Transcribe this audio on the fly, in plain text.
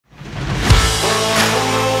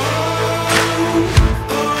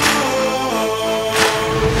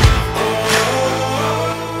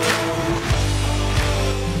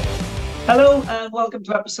welcome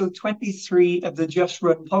to episode 23 of the Just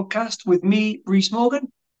Run podcast with me, Reese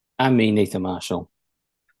Morgan. And me, Nathan Marshall.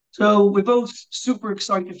 So we're both super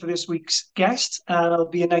excited for this week's guest, and I'll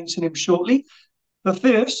be announcing him shortly. But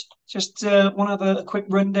first, just want to have a quick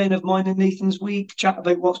rundown of mine and Nathan's week, chat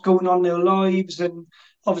about what's going on in their lives, and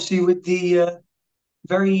obviously with the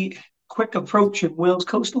very quick approach in Wales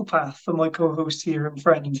Coastal Path for my co-host here and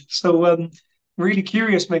friend. So really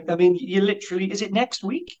curious, mate. I mean, you literally, is it next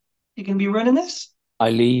week you can be running this? I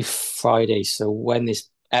leave Friday, so when this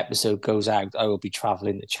episode goes out, I will be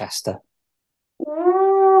travelling to Chester.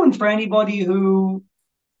 Ooh, and for anybody who,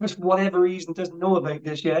 for whatever reason, doesn't know about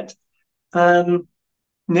this yet, um,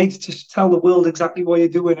 need to just tell the world exactly what you're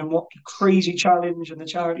doing and what crazy challenge and the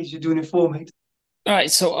charities you're doing it for, mate. All right,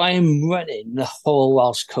 so I am running the whole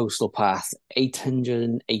Welsh Coastal Path,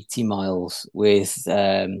 880 miles with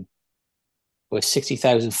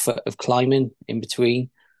 60,000 foot of climbing in between.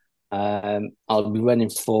 I'll be running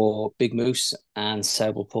for Big Moose and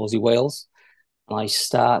Cerebral Palsy Wales. And I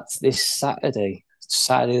start this Saturday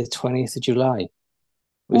the 20th of July,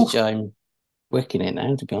 which Oof. I'm wicking it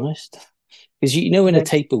now, to be honest. Because in a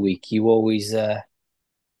taper week, you always,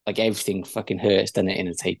 like everything fucking hurts, doesn't it, in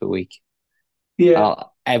a taper week? Yeah.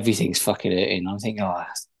 Everything's fucking hurting. I'm thinking,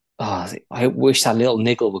 I wish that little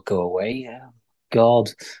niggle would go away. God,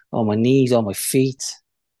 on my knees, on my feet.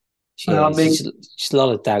 Yeah, I it's mean, just a lot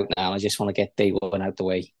of doubt now. I just want to get day one out the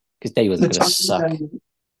way because day one's the going to time is suck. now.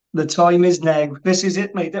 The time is now. This is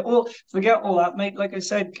it, mate. Oh, forget all that, mate. Like I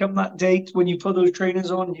said, come that date when you put those trainers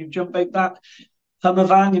on, you jump out that Hummer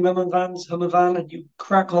van, your mum and van's Hummer van, and you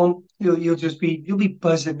crack on. You'll be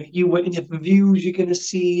buzzing, mate. You waiting for views you're gonna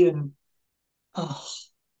see, and oh,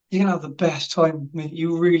 you're gonna have the best time, mate.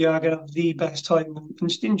 You really are gonna have the best time, and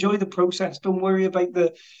just enjoy the process. Don't worry about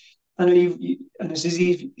the. I know and this is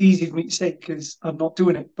easy for me to say because I'm not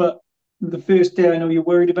doing it, but the first day I know you're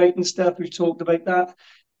worried about and stuff. We've talked about that,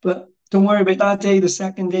 but don't worry about that day. The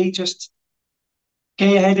second day, just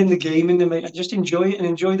get ahead in the game and and just enjoy it and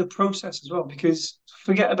enjoy the process as well. Because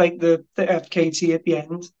forget about the FKT at the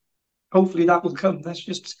end. Hopefully that will come.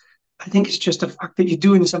 I think it's just the fact that you're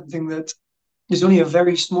doing something that there's only a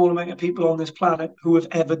very small amount of people on this planet who have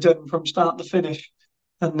ever done from start to finish,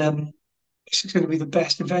 and it's going to be the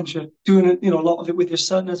best adventure. Doing it, a lot of it with your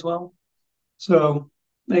son as well. So,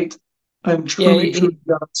 mate, I'm Yeah, truly, truly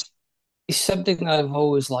jealous. it's something that I've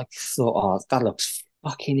always like thought, that looks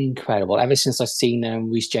fucking incredible. Ever since I've seen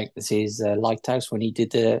Rhys Jenkins's Lighthouse when he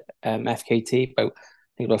did the FKT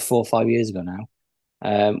about 4 or 5 years ago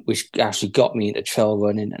now, which actually got me into trail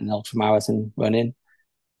running and ultra marathon running.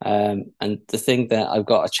 And the thing that I've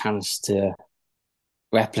got a chance to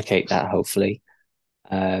replicate that hopefully,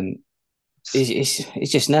 um,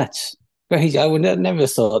 it's just nuts. I would never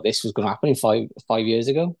thought this was going to happen in 5 years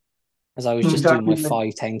ago, as I was just doing Exactly, my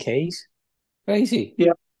mate. 5, 10Ks. Crazy.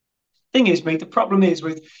 Yeah. Thing is, mate, the problem is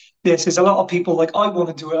with this is a lot of people like I want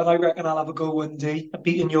to do it, and I reckon I'll have a go one day,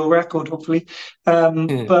 beating your record, hopefully.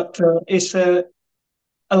 But it's a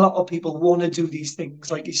lot of people want to do these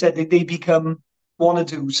things. Like you said, they become wanna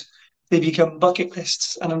dos. They become bucket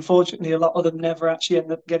lists. And unfortunately, a lot of them never actually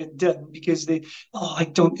end up getting done because I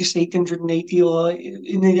don't, this 880 or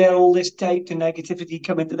and they get all this doubt and negativity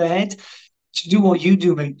come into their head. To do what you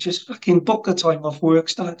do, mate, just fucking book the time off work,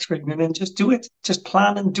 start training and just do it. Just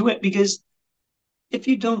plan and do it because if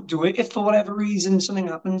you don't do it, if for whatever reason something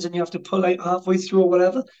happens and you have to pull out halfway through or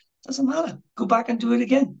whatever, doesn't matter. Go back and do it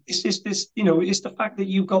again. It's just this, it's the fact that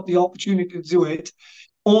you've got the opportunity to do it.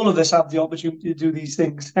 All of us have the opportunity to do these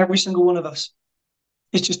things. Every single one of us.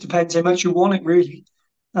 It just depends how much you want it, really.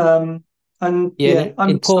 Um, and Yeah, yeah, an I'm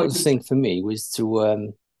important excited. thing for me was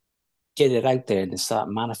to get it out there and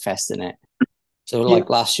start manifesting it. So, Yeah,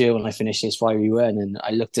 like last year when I finished this Fiery Run, and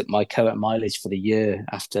I looked at my current mileage for the year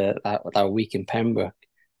after that week in Pembroke,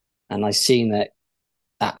 and I seen that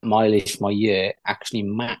mileage for my year actually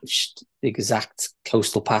matched the exact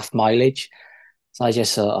coastal path mileage. So I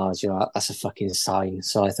just thought, oh, do you know what? That's a fucking sign.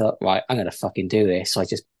 So I thought, right, I'm gonna fucking do this. So I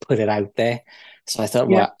just put it out there. So I thought,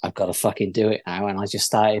 yeah, right, I've got to fucking do it now. And I just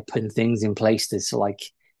started putting things in place to like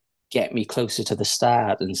get me closer to the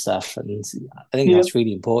start and stuff. And I think yeah, that's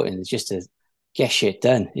really important. It's just to get shit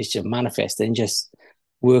done. It's just manifest and just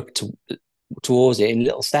work towards it in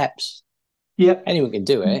little steps. yeah, Anyone can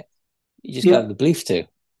do it. You just got to yeah. have the belief to.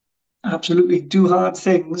 Absolutely. Do hard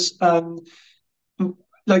things. And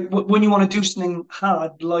like when you want to do something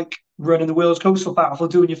hard, like running the Wales Coastal Path or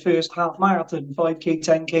doing your first half marathon, 5K,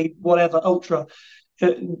 10K, whatever, ultra,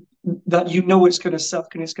 uh, that it's going to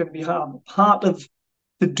suck and it's going to be hard. Part of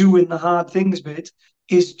the doing the hard things bit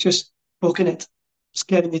is just booking it.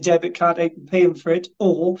 getting your debit card out and paying for it,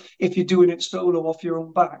 or if you're doing it solo off your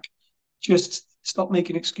own back, just stop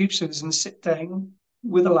making excuses and sit down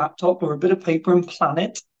with a laptop or a bit of paper and plan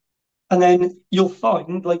it. And then you'll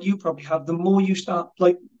find, like you probably have, the more you start,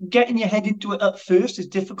 like getting your head into it at first is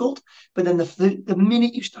difficult, but then the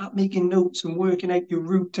minute you start making notes and working out your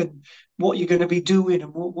route and what you're going to be doing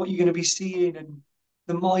and what you're going to be seeing and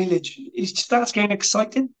the mileage, it starts getting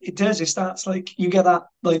exciting. It does. It starts like you get that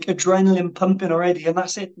like adrenaline pumping already, and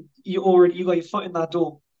that's it. You got your foot in that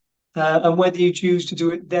door. And whether you choose to do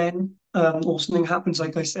it then or something happens,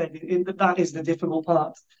 like I said, that is the difficult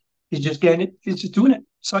part. Is just getting it. Is just doing it.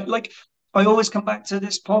 So like I always come back to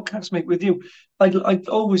this podcast, mate, with you. I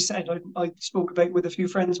always said I spoke about with a few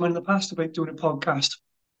friends of mine in the past about doing a podcast.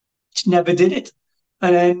 Just never did it.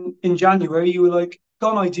 And then in January, you were like,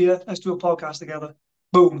 got an idea, let's do a podcast together.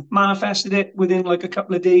 Boom, manifested it within like a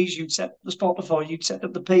couple of days. You'd set up the Spotify, you'd set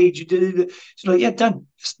up the page, you did it. It's like, yeah, done.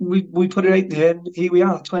 We put it out there, and here we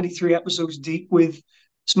are, 23 episodes deep with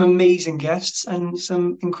some amazing guests and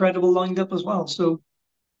some incredible lined up as well. So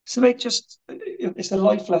it's about just, it's a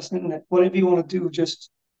life lesson, isn't it? Whatever you want to do, just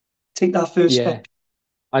take that first Yeah. step.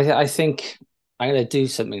 I think I'm going to do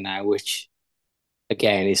something now, which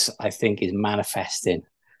again I think is manifesting.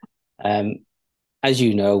 Um, as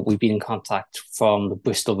you know, we've been in contact from the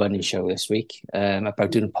Bristol Running Show this week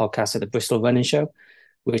about doing a podcast at the Bristol Running Show,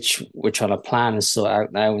 which we're trying to plan and sort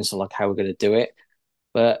out now and sort of like how we're going to do it.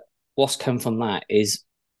 But what's come from that is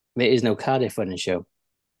there is no Cardiff Running Show.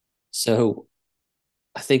 So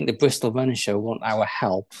I think the Bristol Running Show want our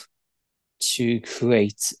help to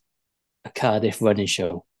create a Cardiff Running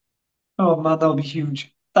Show. Oh man, that would be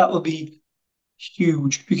huge. That would be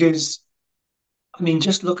huge because I mean,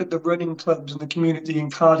 just look at the running clubs and the community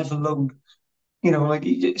in Cardiff alone. You know, like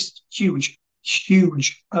it's huge,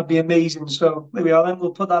 huge. That'd be amazing. So there we are. Then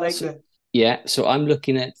we'll put that out So, there. yeah, so I'm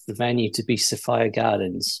looking at the venue to be Sophia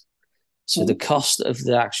Gardens. So the Ooh, cost of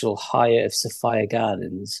the actual hire of Sophia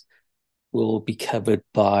Gardens will be covered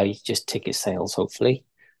by just ticket sales, hopefully,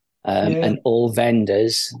 yeah, and all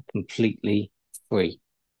vendors completely free,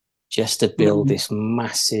 just to build mm, this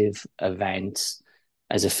massive event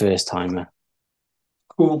as a first timer.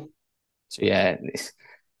 cool. So yeah,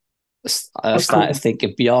 I That's started cool.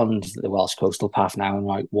 thinking beyond the Welsh Coastal Path now, and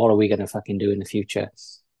like, what are we going to fucking do in the future?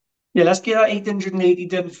 Yeah, let's get that 880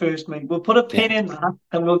 done first, mate. We'll put a pin Yeah. in that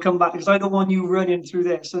and we'll come back because I don't want you running through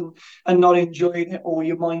this and not enjoying it or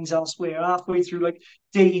your mind's elsewhere. Halfway through like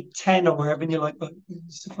day 10 or whatever, and you're like, but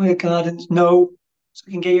Sophia Gardens, no. So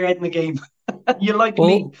you can get your head in the game. You're like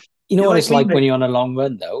me. Well, you know You're what like it's me, like when mate. you're on a long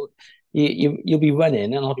run, though. You'll be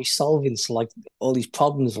running, and I'll be solving like all these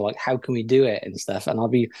problems, like how can we do it and stuff, and I'll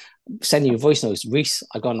be sending you voice notes. Reese,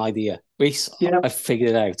 I got an idea. Reese, Yeah. I figured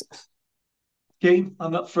it out. Game.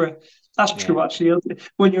 I'm up for it. That's Yeah. true, actually.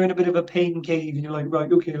 When you're in a bit of a pain cave and you're like,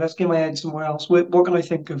 right, okay, let's get my head somewhere else. What can I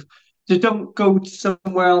think of? Just don't go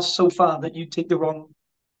somewhere else so far that you take the wrong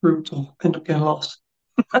route or end up getting lost.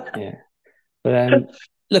 Yeah. But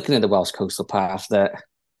looking at the Welsh Coastal Path, that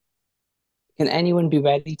can anyone be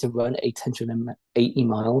ready to run 880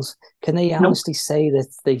 miles? Can they No, honestly say that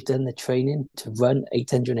they've done the training to run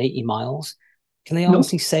 880 miles? Can they no,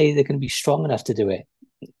 honestly say they're going to be strong enough to do it?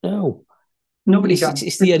 No. nobody It's, can. it's,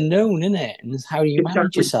 it's the unknown, isn't it? And how do you manage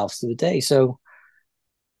Exactly. yourself through the day? So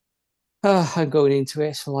I'm going into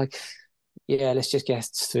it. So like, yeah, let's just get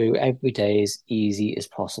through every day as easy as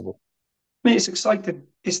possible. I mean, it's exciting.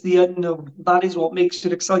 It's the unknown. That is what makes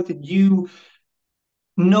it exciting. You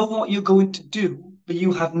know what you're going to do, but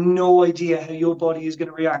you have no idea how your body is going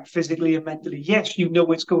to react physically and mentally. Yes, you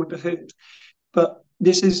know it's going to hurt, but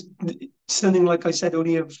this is something, like I said,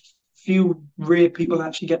 only a few rare people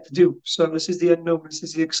actually get to do. So this is the unknown. This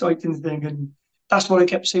is the exciting thing, and that's what I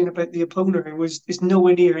kept saying about the opponent. It's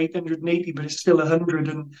nowhere near 880, but it's still 100,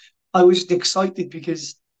 and I was excited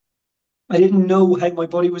because I didn't know how my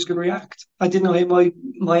body was going to react. I didn't know how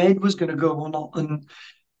my head was going to go or not, and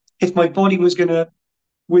if my body was going to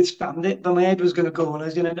withstand it, but my head was going to go and I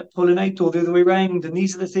was going to end up pulling out or the other way around. And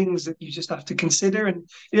these are the things that you just have to consider. And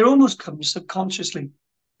it almost comes subconsciously.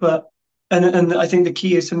 But, and I think the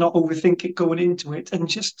key is to not overthink it going into it and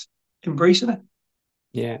just embracing it.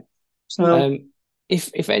 Yeah. So,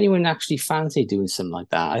 If anyone actually fancy doing something like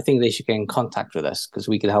that, I think they should get in contact with us because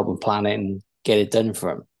we could help them plan it and get it done for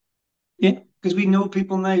them. yeah, because we know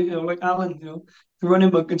people now, like Alan, the running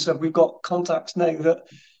book and stuff, we've got contacts now that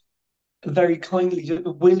are very kindly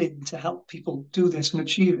willing to help people do this and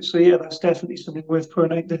achieve it. So, yeah, that's definitely something worth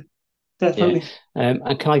putting out there. Yeah. Definitely.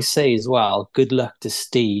 And can I say as well, good luck to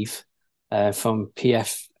Steve from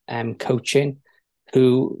PFM Coaching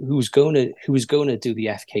who's going to do the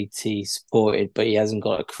FKT supported, but he hasn't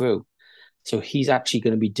got a crew. So he's actually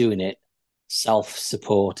going to be doing it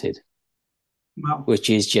self-supported, Wow. which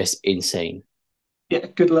is just insane. Yeah,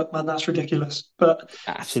 good luck, man. That's ridiculous. But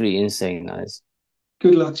Absolutely insane, that is.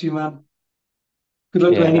 good luck to you, man. Good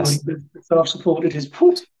luck to Yeah, anybody that's that self-supported is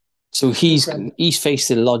put so incredible. he's faced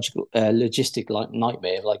a logical logistic like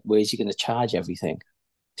nightmare of like where's he going to charge everything?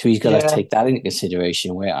 So he's got to Yeah, take that into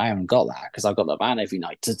consideration where I haven't got that because I've got the van every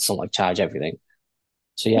night to like charge everything.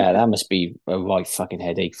 So yeah, yeah. that must be a right fucking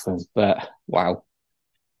headache for him. But wow,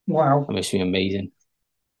 that Wow. must be amazing.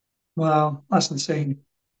 Wow. That's insane.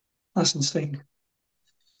 That's insane.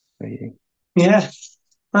 Crazy. Yeah.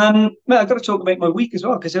 Well, I've got to talk about my week as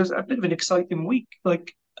well because it was a bit of an exciting week,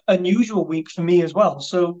 like unusual week for me as well.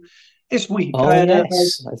 So this week I Oh had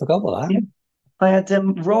yes, I forgot about that. yeah, I had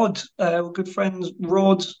Rod, good friends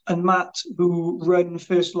Rod and Matt, who run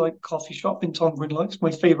First Light Coffee Shop in Tonbridge Lights,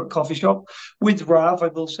 my favourite coffee shop, with Rav, I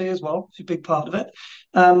will say as well, it's a big part of it.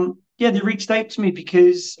 Yeah, they reached out to me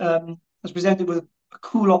because I was presented with a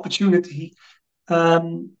cool opportunity.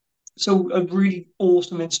 Um, so a really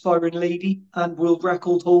awesome, inspiring lady and world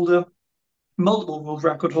record holder, multiple world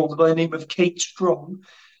record holder by the name of Kate Strong.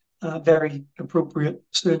 Very appropriate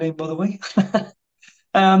surname, by the way.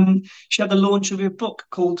 She had the launch of her book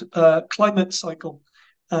called Climate Cycle,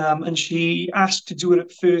 and she asked to do it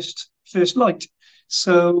at first light.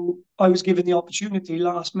 So I was given the opportunity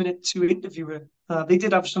last minute to interview her. They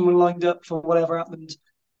did have someone lined up for whatever happened.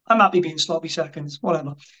 I'm happy being sloppy seconds,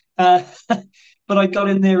 whatever. Uh, but I got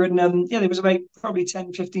in there and yeah, there was about probably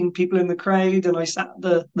 10, 15 people in the crowd, and I sat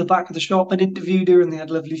at the back of the shop and interviewed her, and they had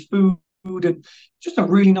lovely food and just a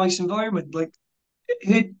really nice environment. Like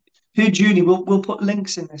her, her journey, we'll put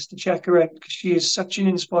links in this to check her out because she is such an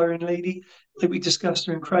inspiring lady. Like we discussed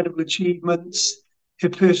her incredible achievements, her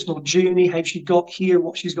personal journey, how she got here,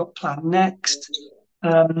 what she's got planned next.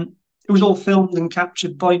 It was all filmed and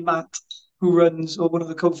captured by Matt, who runs or one of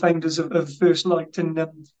the co-founders of First Light, and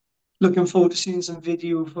looking forward to seeing some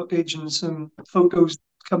video footage and some photos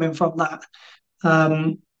coming from that.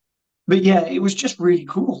 Um, but yeah, it was just really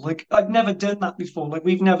cool. Like I've never done that before. Like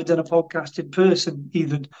we've never done a podcast in person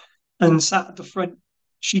either, and sat at the front.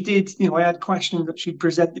 She did, I had questions that she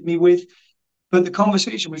presented me with, but the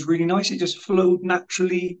conversation was really nice. It just flowed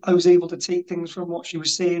naturally. I was able to take things from what she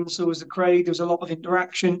was saying. So was the crowd. There was a lot of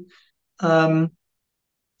interaction. Um,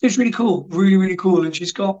 it was really cool, really, really cool. And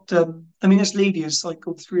she's got, I mean, this lady has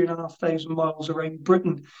cycled 3,500 miles around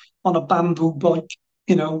Britain on a bamboo bike,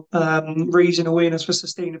 raising awareness for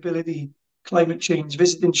sustainability, climate change,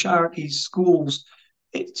 visiting charities, schools.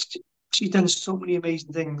 It's, she's done so many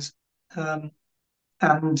amazing things. Um,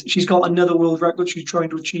 and she's got another world record she's trying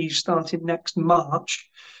to achieve starting next March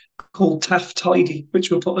called Taft Tidy, which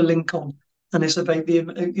we'll put a link on. And it's about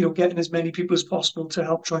getting as many people as possible to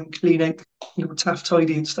help try and clean out, Taft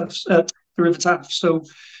Tidy and stuff, the River Taff. So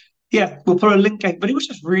yeah, we'll put a link out. But it was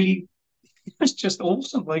just really, it was just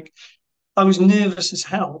awesome. Like I was nervous as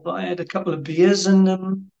hell, but I had a couple of beers,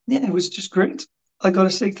 and yeah, it was just great. I got to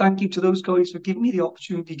say thank you to those guys for giving me the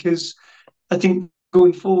opportunity because I think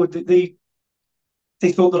going forward that they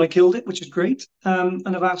thought that I killed it, which is great. And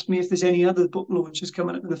have asked me if there's any other book launches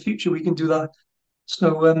coming up in the future, we can do that.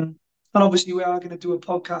 So, and obviously we are going to do a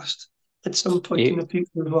podcast at some point in You, the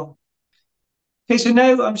future as well. Okay, so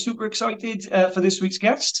now I'm super excited for this week's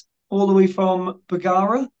guest, all the way from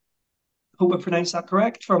Bagara. Hope I pronounced that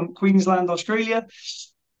correct. From Queensland, Australia,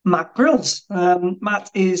 Matt Grills. Matt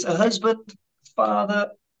is a husband,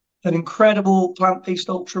 father, an incredible plant-based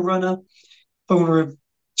ultra runner, owner of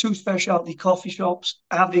two specialty coffee shops,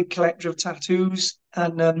 avid collector of tattoos,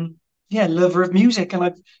 and yeah, lover of music. And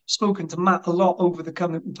I've spoken to Matt a lot over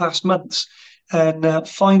the past months. And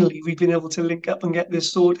finally, we've been able to link up and get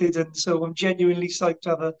this sorted. And so I'm genuinely psyched to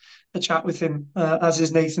have a chat with him, as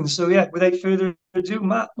is Nathan. So, yeah, without further ado,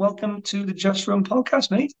 Matt, welcome to the Just Run podcast,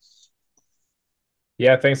 mate.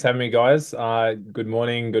 Yeah, thanks for having me, guys. Good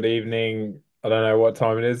morning, good evening. I don't know what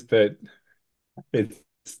time it is, but it's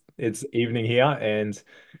it's evening here, and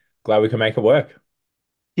glad we can make it work.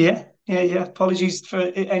 Yeah. Apologies for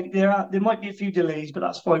it. And there might be a few delays, but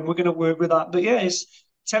that's fine. We're going to work with that. But yeah, it's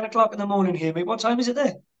 10 o'clock in the morning here, mate. What time is it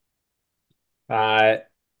there? Uh,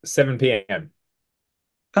 7 p.m.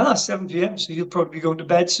 7 p.m. So you'll probably be going to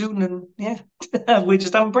bed soon, and yeah, we're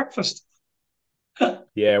just having breakfast.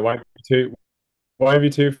 Yeah, won't be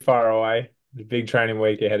too far away. The big training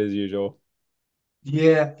week ahead as usual.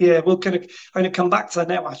 Yeah. We'll kind of come back to that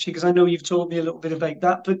now, actually, because I know you've told me a little bit about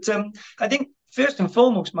that. But I think first and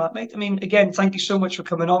foremost, Matt, mate. I mean, again, thank you so much for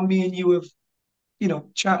coming on. Me and you have,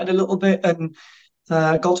 chatted a little bit, and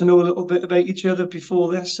Got to know a little bit about each other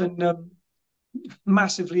before this, and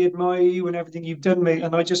massively admire you and everything you've done, mate.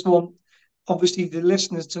 And I just want, obviously, the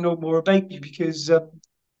listeners to know more about you because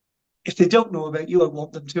if they don't know about you, I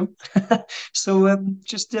want them to. So,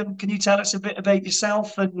 just can you tell us a bit about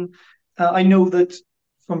yourself? And I know that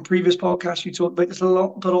from previous podcasts you talked about this a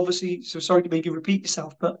lot, but obviously, so sorry to make you repeat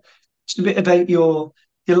yourself, but just a bit about your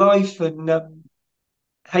life and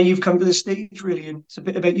how you've come to this stage, really, and it's a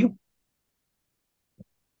bit about you.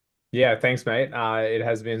 Yeah, thanks, mate. It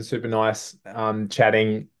has been super nice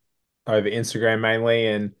chatting over Instagram mainly,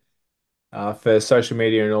 and for social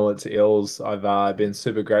media and all its ills, I've been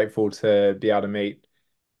super grateful to be able to meet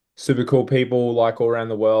super cool people like all around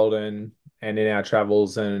the world, and in our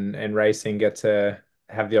travels and racing, get to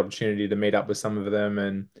have the opportunity to meet up with some of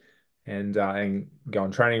them and go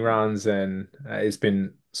on training runs, and it's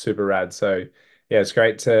been super rad. So yeah, it's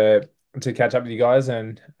great to catch up with you guys,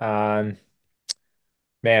 and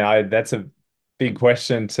man, I that's a big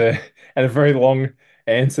question to and a very long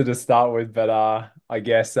answer to start with, but I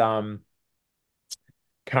guess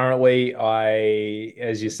currently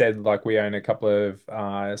as you said, like we own a couple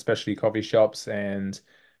of specialty coffee shops, and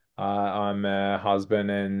I'm a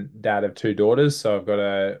husband and dad of two daughters. So I've got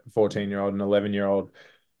a 14-year-old and 11-year-old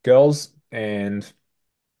girls, and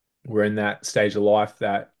we're in that stage of life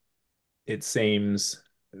that it seems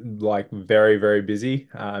like very, very busy,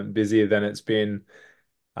 busier than it's been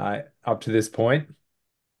up to this point.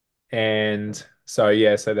 And so,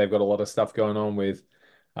 yeah, so they've got a lot of stuff going on with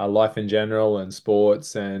life in general and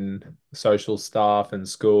sports and social stuff and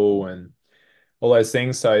school and all those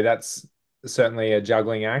things. So that's certainly a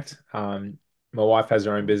juggling act. My wife has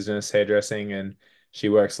her own business, hairdressing, and she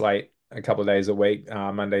works late a couple of days a week,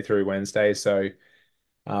 Monday through Wednesday. So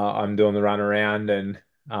I'm doing the run around and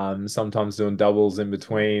sometimes doing doubles in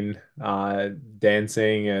between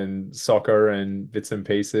dancing and soccer and bits and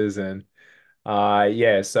pieces. And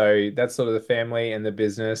yeah, so that's sort of the family and the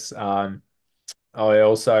business. I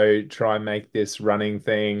also try and make this running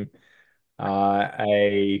thing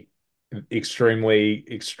a extremely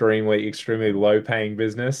low paying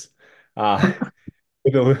business. Uh,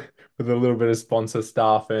 with a little bit of sponsor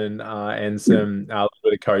stuff and some a little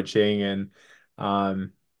bit of coaching and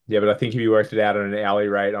yeah, but I think if you worked it out on an hourly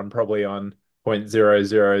rate, I'm probably on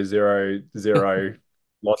 0.0000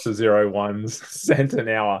 lots of zero ones cent an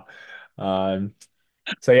hour.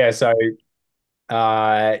 So yeah, so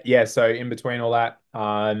in between all that,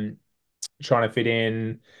 trying to fit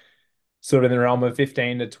in sort of in the realm of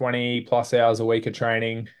 15 to 20 plus hours a week of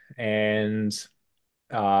training, and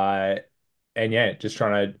uh and yeah, just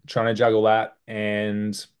trying to juggle that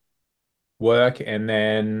and work, and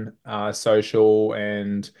then social.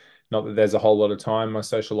 And not that there's a whole lot of time. My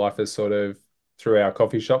social life is sort of through our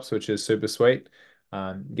coffee shops, which is super sweet.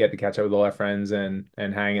 Get to catch up with all our friends and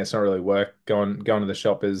hang. It's not really work. Going to the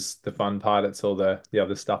shop is the fun part. It's all the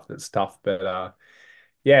other stuff that's tough. But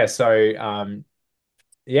yeah, so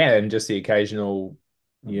yeah, and just the occasional,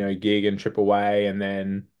 gig and trip away, and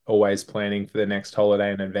then always planning for the next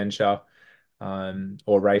holiday and adventure,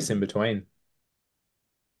 or race in between.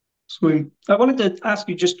 Sweet. I wanted to ask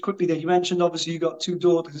you just quickly there. You mentioned obviously you got two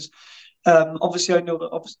daughters. Obviously, I know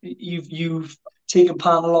that obviously you've taken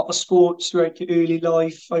part in a lot of sports throughout your early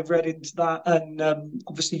life. I've read into that, and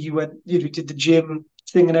obviously you did the gym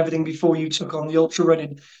thing and everything before you took on the ultra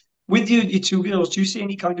running. With your two girls, do you see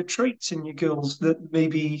any kind of traits in your girls that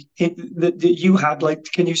maybe that you had? Like,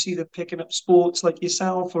 can you see them picking up sports like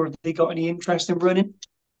yourself, or have they got any interest in running?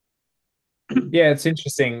 Yeah, it's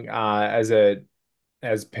interesting.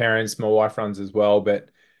 As parents, my wife runs as well, but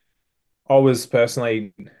I was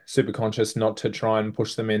personally super conscious not to try and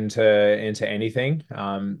push them into anything.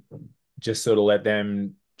 Just sort of let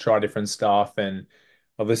them try different stuff. And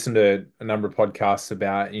I've listened to a number of podcasts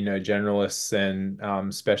about, generalists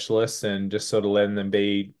and specialists, and just sort of letting them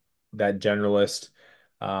be that generalist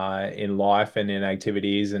in life and in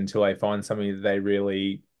activities until they find something that they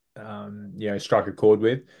really, strike a chord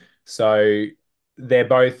with. So they're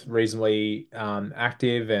both reasonably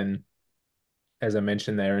active, and as I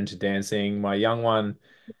mentioned, they're into dancing. My young one,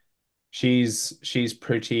 she's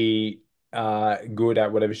pretty good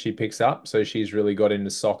at whatever she picks up. So she's really got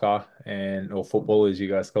into soccer or football, as you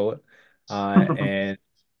guys call it.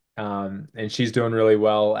 And she's doing really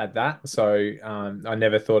well at that. So I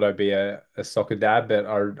never thought I'd be a soccer dad, but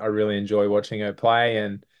I really enjoy watching her play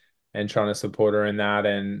and trying to support her in that.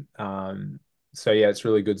 And so yeah, it's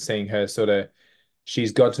really good seeing her sort of.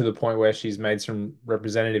 She's got to the point where she's made some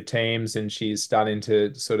representative teams, and she's starting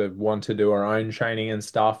to sort of want to do her own training and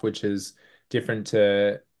stuff, which is different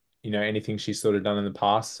to anything she's sort of done in the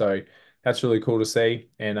past. So that's really cool to see.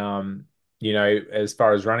 And as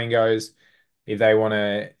far as running goes, if they want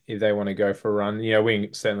to go for a run, we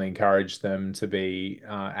certainly encourage them to be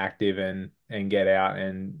active and get out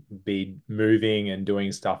and be moving and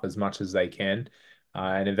doing stuff as much as they can.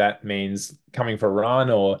 And if that means coming for a run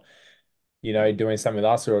or doing something with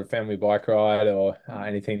us or a family bike ride or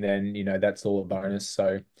anything, then, that's all a bonus.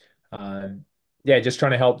 So, yeah, just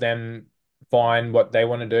trying to help them find what they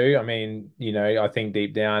want to do. I mean, I think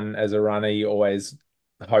deep down as a runner, you always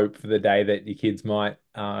hope for the day that your kids might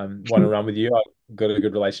want to run with you. I've got a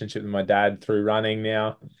good relationship with my dad through running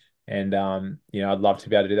now. And I'd love to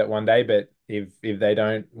be able to do that one day, but if they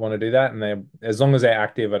don't want to do that and they as long as they're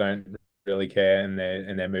active, I don't really care and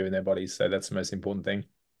they're moving their bodies. So that's the most important thing.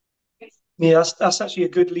 Yeah, that's actually a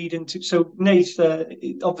good lead into. So Nate,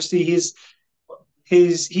 obviously he's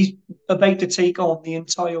about to take on the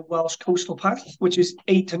entire Welsh coastal path, which is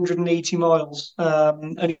 880 miles,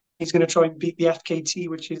 and he's going to try and beat the FKT,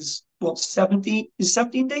 which is what 17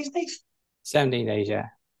 days, Nate. 17 days, yeah.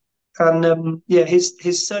 And yeah,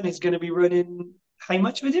 his son is going to be running how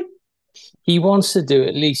much with him? He wants to do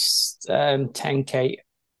at least 10K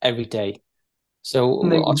every day. So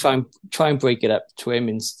I'll Amazing. try and break it up to him,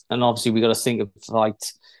 and obviously we got to think of like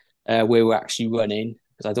where we're actually running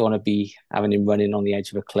because I don't want to be having him running on the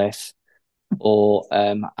edge of a cliff or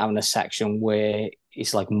having a section where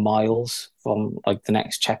it's like miles from like the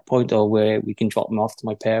next checkpoint or where we can drop him off to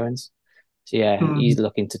my parents. So yeah, Mm. he's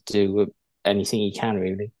looking to do anything he can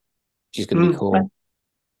really, which is going to be Mm. cool.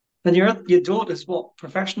 And your daughter's what,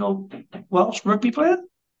 professional Welsh rugby player?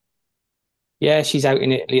 Yeah, she's out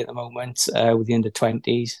in Italy at the moment with the under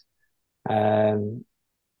 20s. Um,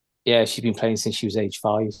 yeah, she's been playing since she was age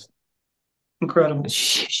 5. And Incredible.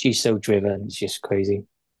 she's so driven. It's just crazy.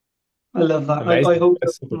 I love that. I Amazing. hope that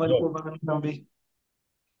That's super my cool. little man can be.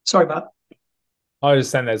 Sorry, Matt. I was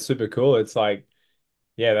just saying that's super cool. It's like,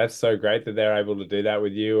 yeah, that's so great that they're able to do that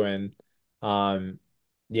with you. And um,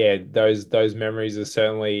 yeah, those memories are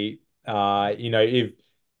certainly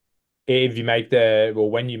if you make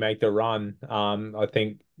when you make the run, I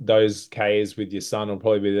think those Ks with your son will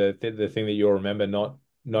probably be the thing that you'll remember, not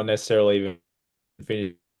necessarily even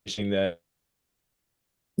finishing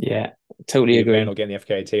Yeah, totally the event agree. or getting the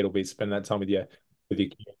FKT. It'll be spending that time with your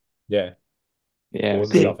kid. Yeah, Yeah,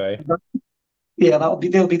 important Yeah, stuff, eh? yeah,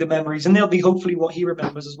 they'll be the memories, and they'll be hopefully what he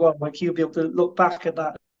remembers as well. Like he'll be able to look back at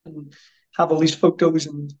that and have all these photos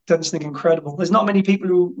and done something incredible. There's not many people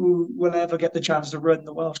who will ever get the chance to run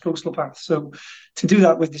the Welsh Coastal Path, so to do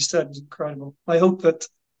that with his son is incredible. I hope that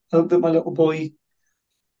my little boy,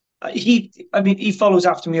 I mean, he follows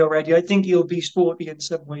after me already. I think he'll be sporty in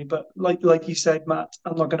some way, but like you said, Matt,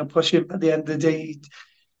 I'm not going to push him. At the end of the day,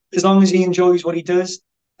 as long as he enjoys what he does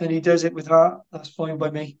and he does it with heart, that's fine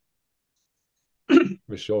by me.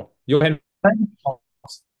 For sure. You're heading off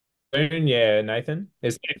soon, yeah, Nathan.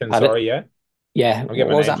 It's Nathan, had it. sorry, yeah. Yeah, I'll get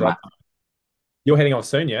what my was name that, Matt? dropped. You're heading off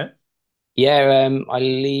soon, yeah? Yeah, I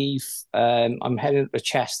leave. I'm heading to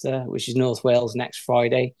Chester, which is North Wales, next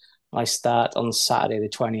Friday. I start on Saturday the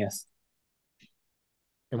 20th.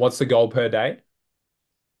 And what's the goal per day?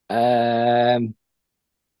 Um,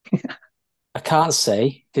 I can't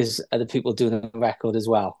say because other people doing the record as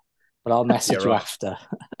well, but I'll Yeah, message you right. after.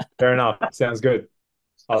 Fair enough. Sounds good.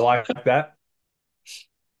 I like that.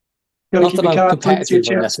 Got to Not keep that your I'm card close to your competitive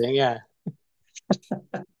or chest. nothing. Yeah,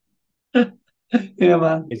 Yeah,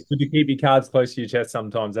 man. It's good to keep your cards close to your chest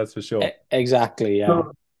sometimes, that's for sure. exactly. Yeah.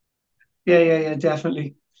 Oh, yeah,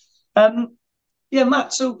 definitely. Yeah,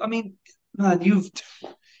 Matt. So, I mean, man,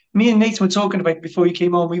 me and Nathan were talking about before you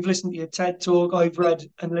came on. We've listened to your TED talk. I've read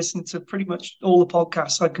and listened to pretty much all the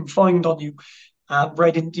podcasts I can find on you,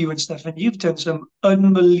 read into you and stuff. And you've done some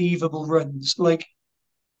unbelievable runs, like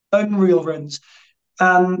unreal runs.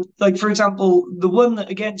 And like, for example, the one that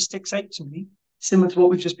again sticks out to me, similar to what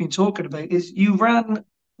we've just been talking about, is you ran,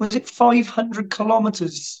 was it 500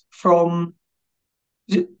 kilometers from,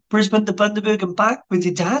 is it Brisbane to Bundaberg and back with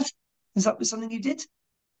your dad? Is that something you did?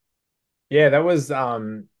 Yeah, that was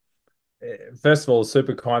first of all,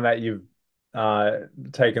 super kind that you've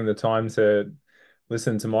taken the time to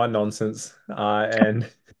listen to my nonsense and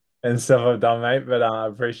stuff I've done, mate. But I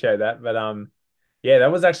appreciate that. But yeah,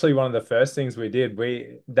 that was actually one of the first things we did.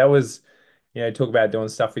 That was, talk about doing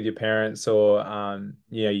stuff with your parents or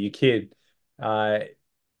your kid. Uh,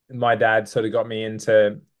 my dad sort of got me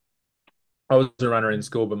into. I was a runner in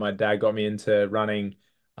school, but my dad got me into running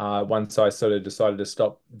once I sort of decided to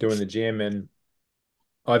stop doing the gym and.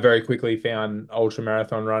 I very quickly found ultra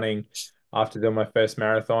marathon running after doing my first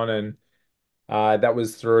marathon, and that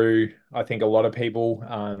was through I think a lot of people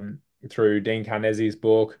through Dean Carnesi's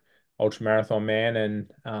book Ultra Marathon Man,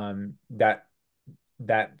 and that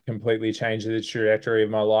that completely changed the trajectory of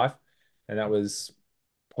my life. And that was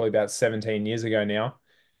probably about 17 years ago now.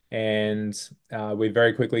 And we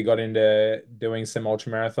very quickly got into doing some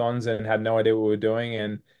ultra marathons and had no idea what we were doing.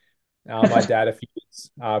 And my dad, a few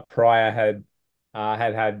years prior,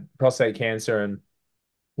 had prostate cancer, and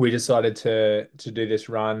we decided to do this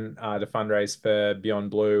run to fundraise for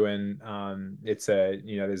Beyond Blue. And it's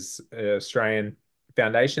there's an Australian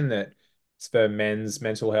foundation that it's for men's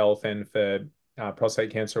mental health and for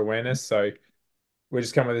prostate cancer awareness. So we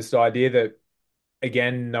just come with this idea that,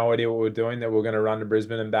 again, no idea what we're doing, that we're going to run to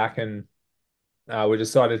Brisbane and back. And we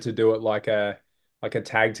decided to do it like a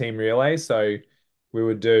tag team relay. So we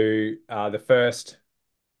would do the first,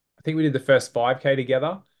 I think we did the first 5K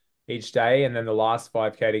together each day, and then the last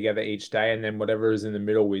 5K together each day, and then whatever is in the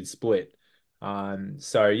middle we'd split.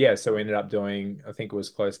 So yeah, so we ended up doing, I think it was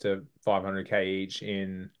close to 500K each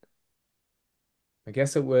in, I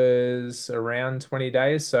guess it was around 20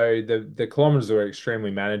 days. So the kilometers were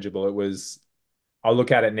extremely manageable. It was, I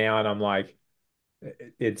look at it now and I'm like,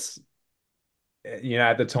 it's,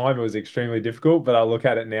 at the time it was extremely difficult, but I look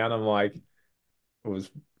at it now and I'm like, it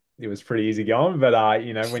was it was pretty easy going. But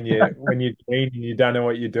when you're green and you don't know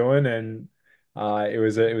what you're doing, and it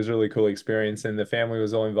was a really cool experience, and the family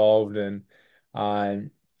was all involved. And uh,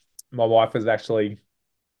 my wife was actually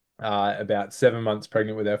about 7 months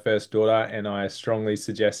pregnant with our first daughter, and I strongly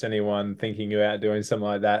suggest anyone thinking about doing something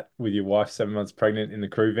like that with your wife 7 months pregnant in the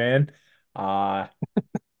crew van, uh,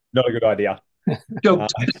 not a good idea. Uh,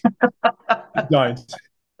 Don't. don't.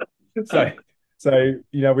 So,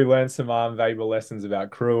 we learned some valuable lessons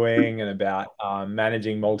about crewing and about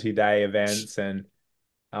managing multi-day events. And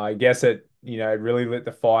I guess it really lit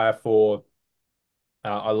the fire for,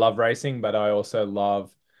 I love racing, but I also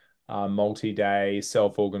love multi-day,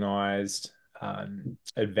 self-organized,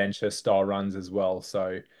 adventure style runs as well.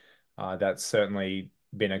 So that's certainly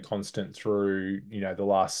been a constant through, the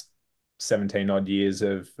last 17 odd years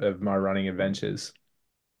of my running adventures.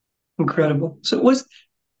 Incredible. So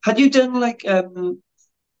had you done like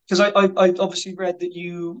because I obviously read that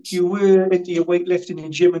you were into your weightlifting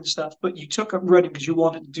and gym and stuff, but you took up running because you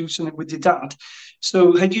wanted to do something with your dad.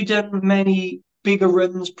 So had you done many bigger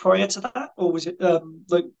runs prior to that, or was it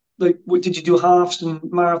like what did you do, halves and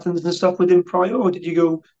marathons and stuff within prior, or did you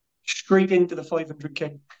go straight into the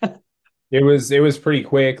 500K? It was pretty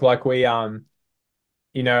quick. Like I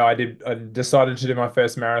decided to do my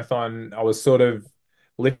first marathon. I was sort of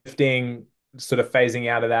lifting, sort of phasing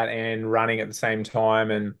out of that and running at the same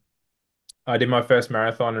time. And I did my first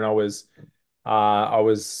marathon, and I was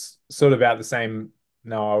sort of about the same.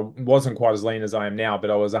 No, I wasn't quite as lean as I am now,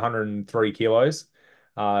 but I was 103 kilos.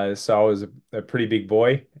 So I was a pretty big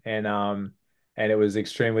boy, and it was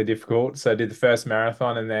extremely difficult. So I did the first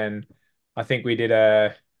marathon, and then I think we did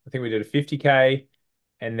a 50K,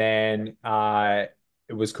 and then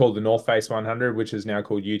it was called the North Face 100, which is now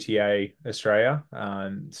called UTA Australia.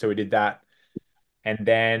 So we did that, and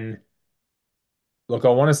then. Look, I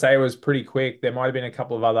want to say it was pretty quick. There might have been a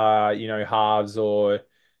couple of other, halves, or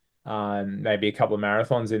maybe a couple of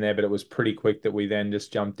marathons in there, but it was pretty quick that we then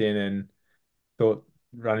just jumped in and thought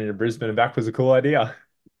running to Brisbane and back was a cool idea.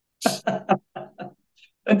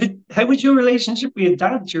 And how was your relationship with your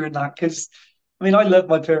dad during that? Because I mean, I love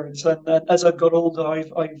my parents, and as I've got older,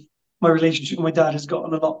 I've my relationship with my dad has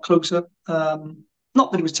gotten a lot closer. Not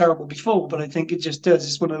that it was terrible before, but I think it just does.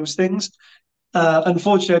 It's one of those things.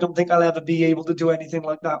 Unfortunately, I don't think I'll ever be able to do anything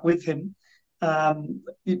like that with him.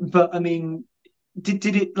 But I mean, did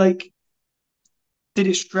it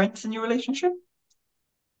strengthen your relationship?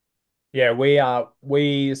 Yeah,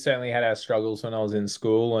 we certainly had our struggles when I was in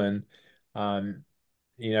school, and um,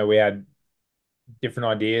 we had different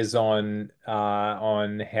ideas on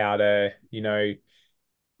how to,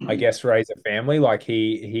 I guess raise a family. Like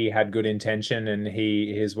he had good intention, and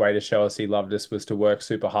his way to show us he loved us was to work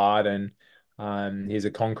super hard. And he's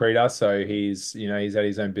a concreter, so he's had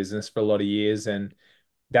his own business for a lot of years, and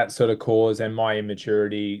that sort of caused, and my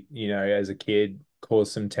immaturity, as a kid,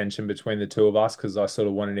 caused some tension between the two of us, because I sort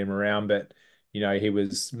of wanted him around, but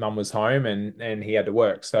mum was home, and he had to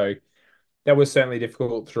work. So that was certainly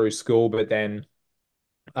difficult through school. But then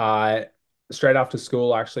uh, straight after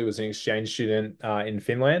school, I actually was an exchange student in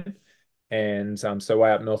Finland, and so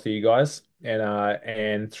way up north of you guys.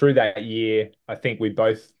 And through that year, I think we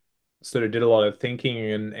both sort of did a lot of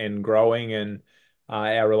thinking and growing, and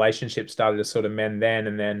our relationship started to sort of mend then.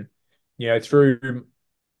 And then, through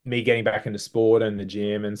me getting back into sport and the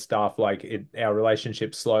gym and stuff, like our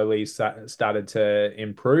relationship slowly started to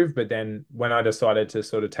improve. But then when I decided to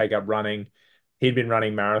sort of take up running, he'd been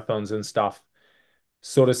running marathons and stuff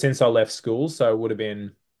sort of since I left school. So it would have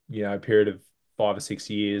been, a period of 5 or 6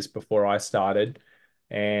 years before I started.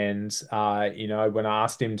 And when I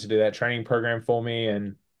asked him to do that training program for me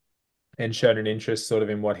and showed an interest sort of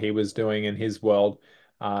in what he was doing in his world,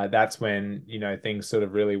 that's when, things sort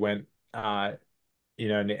of really went, and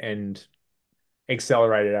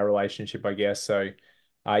accelerated our relationship, I guess. So,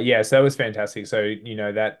 yeah, so that was fantastic. So,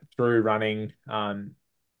 that through running,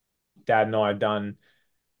 Dad and I have done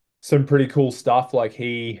some pretty cool stuff. Like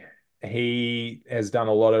he has done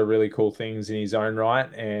a lot of really cool things in his own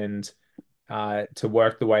right, and to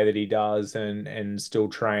work the way that he does and still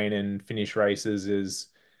train and finish races is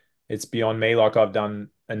it's beyond me. Like I've done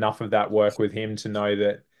enough of that work with him to know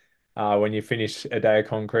that when you finish a day of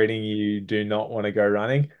concreting, you do not want to go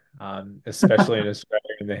running, especially in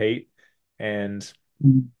Australia in the heat. And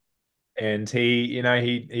and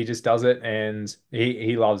he just does it, and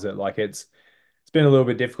he loves it. Like it's been a little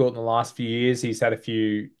bit difficult in the last few years. He's had a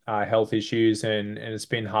few health issues, and it's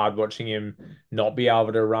been hard watching him not be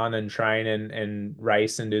able to run and train and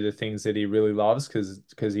race and do the things that he really loves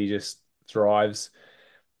because he just thrives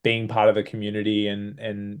being part of a community,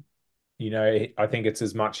 and I think it's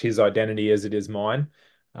as much his identity as it is mine.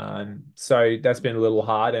 So that's been a little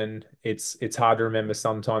hard, and it's hard to remember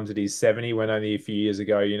sometimes that he's 70 when only a few years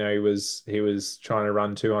ago, he was trying to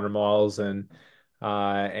run 200 miles and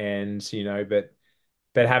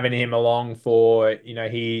but having him along for, I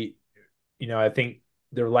think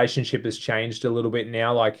the relationship has changed a little bit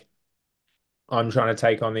now. Like I'm trying to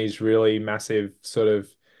take on these really massive sort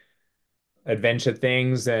of adventure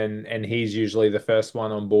things, and he's usually the first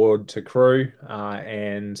one on board to crew,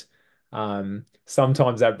 and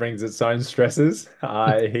sometimes that brings its own stresses.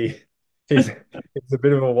 He's a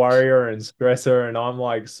bit of a warrior and stressor, and I'm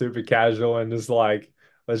like super casual and just like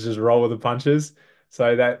let's just roll with the punches.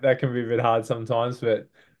 So that can be a bit hard sometimes, but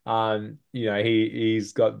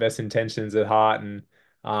he's got best intentions at heart. And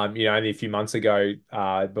only a few months ago,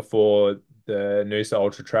 before the Noosa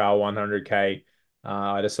Ultra Trail 100K,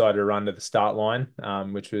 I decided to run to the start line,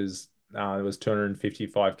 which was it was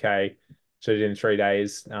 255K. So I did in 3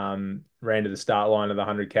 days. Ran to the start line of the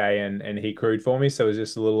 100K, and he crewed for me. So it was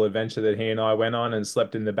just a little adventure that he and I went on, and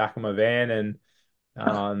slept in the back of my van, and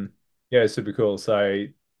yeah, it's super cool. So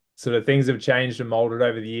sort of things have changed and molded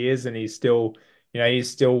over the years, and he's still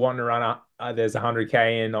wanting to run up. There's a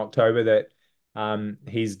 100K in October that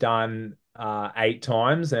he's done 8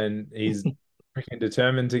 times, and he's freaking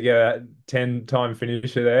determined to get a 10-time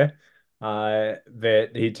finisher there.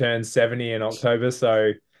 But he turns 70 in October,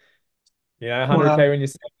 so 100K Wow. when you're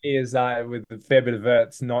 70 is with a fair bit of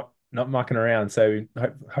verts, not mucking around. So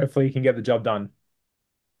hopefully you can get the job done.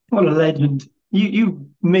 What a legend. You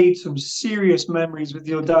made some serious memories with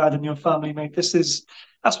your dad and your family, mate. That's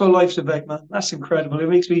what life's about, man. That's incredible. It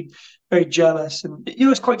makes me very jealous. And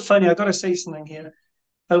it's quite funny. I gotta say something here.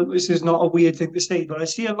 This is not a weird thing to say, but I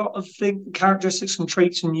see a lot of characteristics and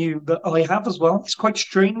traits in you that I have as well. It's quite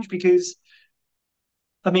strange because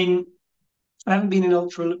I mean, I haven't been in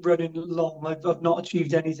ultra running long. I've not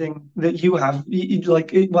achieved anything that you have.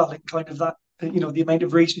 Well, in kind of that, the amount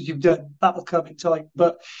of races you've done, that'll come in time.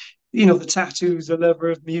 But the tattoos, the love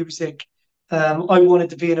of music. I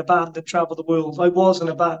wanted to be in a band and travel the world. I was in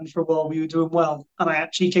a band for a while. We were doing well, and I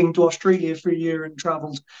actually came to Australia for a year and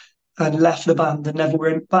travelled and left the band and never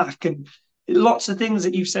went back. And lots of things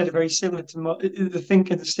that you've said are very similar to the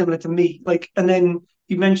thinking is similar to me. Like, and then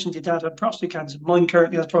you mentioned your dad had prostate cancer. Mine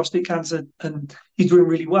currently has prostate cancer, and he's doing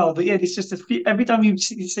really well. But yeah, it's just every time you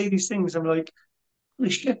say these things, I'm like, holy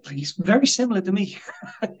shit, he's very similar to me.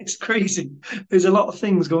 It's crazy. There's a lot of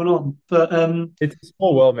things going on, but It's a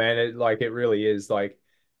small world, man. It really is. Like,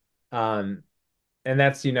 um, and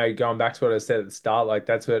that's going back to what I said at the start. Like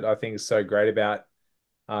that's what I think is so great about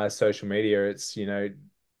social media. It's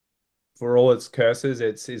for all its curses,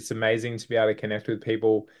 it's amazing to be able to connect with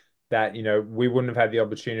people that we wouldn't have had the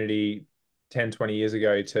opportunity 10, 20 years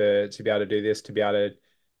ago to be able to do this, to be able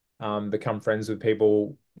to become friends with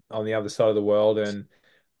people on the other side of the world. And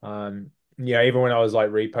even when I was like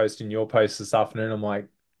reposting your posts this afternoon, I'm like,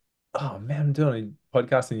 oh man, I'm doing a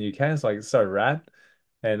podcast in the UK. It's like it's so rad,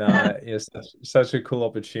 and it's such a cool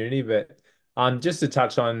opportunity. But just to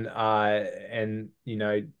touch on and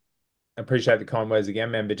appreciate the kind words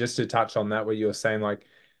again, man. But just to touch on that, what you were saying, like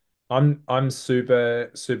I'm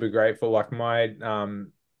super super grateful. Like my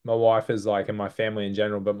wife is like, and my family in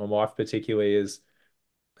general, but my wife particularly is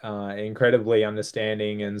incredibly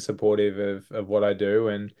understanding and supportive of what I do.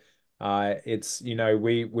 And it's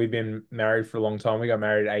we've been married for a long time. We got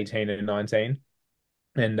married at 18 and 19,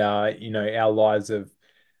 and our lives have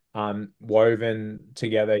woven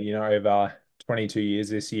together over 22 years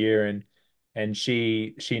this year. And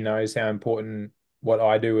she knows how important what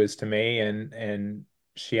I do is to me, and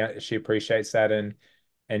she appreciates that, and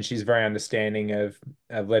she's very understanding of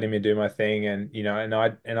letting me do my thing, and and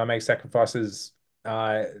I make sacrifices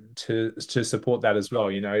to support that as well.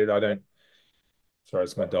 I don't. Sorry,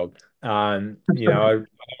 it's my dog. I don't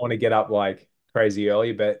want to get up like crazy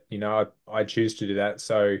early, but I choose to do that.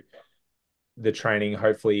 So the training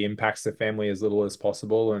hopefully impacts the family as little as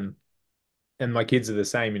possible. And my kids are the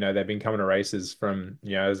same. They've been coming to races from,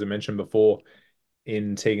 as I mentioned before,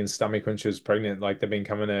 in Tegan's stomach when she was pregnant. Like they've been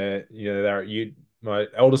coming to, they're at U. My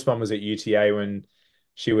eldest one was at UTA when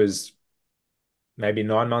she was maybe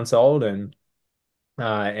 9 months old, and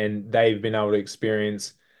they've been able to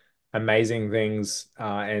experience amazing things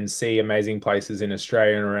and see amazing places in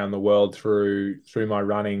Australia and around the world through my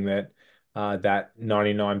running that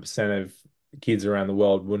 99% of kids around the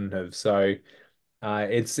world wouldn't have. So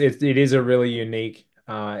it is a really unique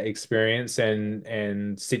experience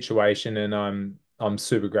and situation, and I'm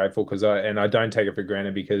super grateful because I don't take it for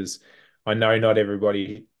granted because I know not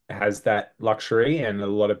everybody has that luxury, and a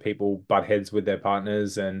lot of people butt heads with their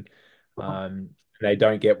partners, and they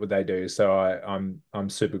don't get what they do. So I'm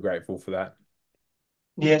super grateful for that.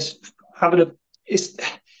 Yes, having a it's.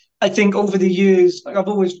 I think over the years, like I've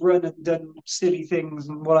always run and done silly things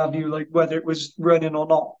and what have you, like whether it was running or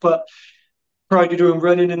not. But prior to doing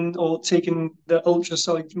running and or taking the ultra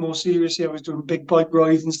side more seriously, I was doing big bike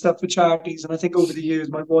rides and stuff for charities. And I think over the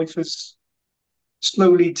years, my wife has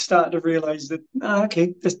slowly started to realize that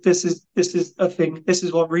okay, this is a thing. This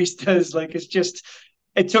is what Reese does. Like it's just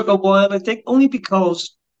it took a while, I think, only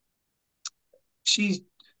because she's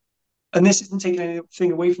and this isn't taking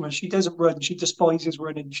anything away from her. She doesn't run. She despises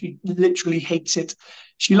running. She literally hates it.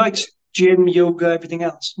 She likes gym, yoga, everything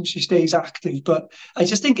else, and she stays active. But I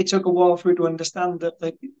just think it took a while for her to understand that,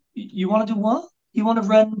 like, you want to do what? You want to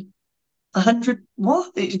run 100?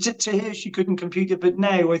 What? To her, she couldn't compute it. But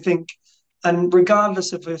now I think, and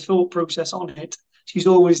regardless of her thought process on it, she's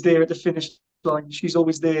always there at the finish line. She's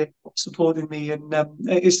always there supporting me, and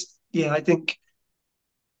I think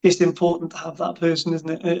it's important to have that person, isn't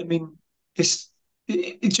it? I mean, it's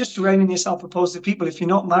just surrounding yourself with positive people. If you're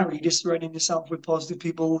not married, it's surrounding yourself with positive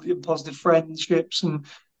people, positive friendships and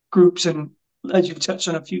groups. And as you've touched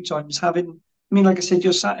on a few times, I mean, like I said,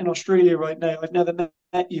 you're sat in Australia right now. I've never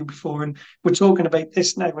met you before, and we're talking about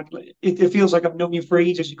this now. And it feels like I've known you for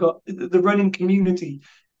ages. You've got the running community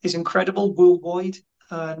is incredible worldwide,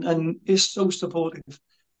 and is so supportive.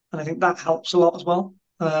 And I think that helps a lot as well.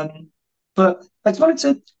 But I just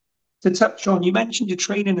wanted to touch on, you mentioned your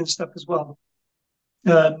training and stuff as well.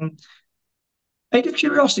 Um, Out of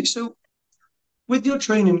curiosity, so with your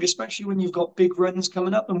training, especially when you've got big runs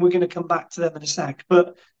coming up, and we're going to come back to them in a sec,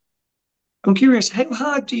 but I'm curious, how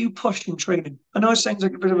hard do you push in training? I know it sounds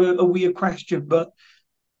like a bit of a weird question, but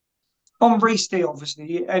on race day,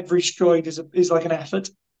 obviously, every stride is like an effort,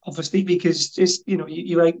 obviously, because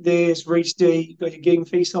you're out there, it's race day, you've got your game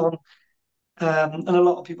face on, and a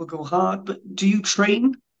lot of people go hard. But do you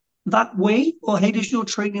train that way, or how does your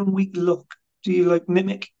training week look? Do you like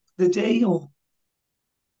mimic the day, or?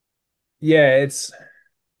 Yeah, it's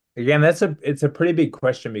a pretty big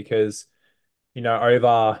question because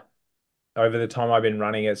over the time I've been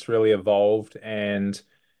running, it's really evolved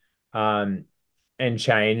um and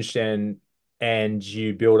changed, and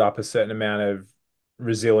you build up a certain amount of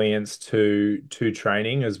resilience to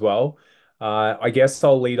training as well. I guess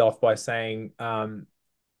I'll lead off by saying I'm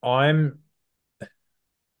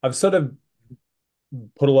I've sort of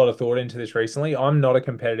put a lot of thought into this recently. I'm not a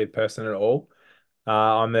competitive person at all.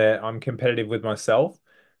 I'm competitive with myself.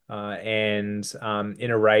 And in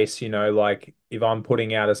a race, like if I'm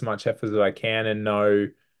putting out as much effort as I can and know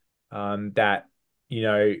that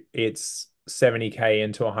it's 70K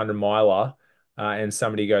into a 100 miler, and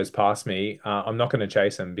somebody goes past me, I'm not going to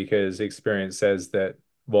chase them because experience says that.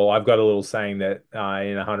 Well, I've got a little saying that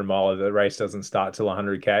in a 100 miler, the race doesn't start till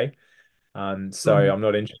 100K. So Mm. I'm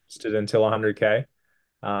not interested until 100K.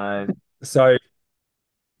 Uh, so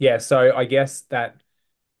yeah, so I guess that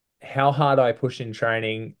how hard I push in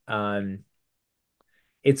training,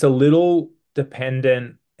 it's a little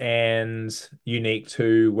dependent and unique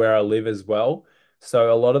to where I live as well.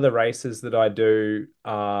 So a lot of the races that I do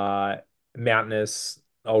are mountainous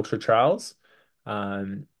ultra trails.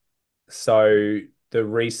 Um, so the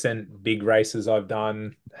recent big races I've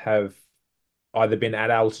done have either been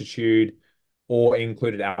at altitude or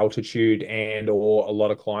included altitude and or a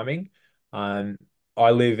lot of climbing. Um,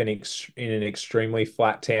 I live in an extremely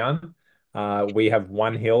flat town. We have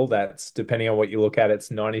one hill that's, depending on what you look at, it's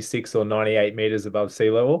 96 or 98 meters above sea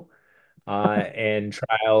level. And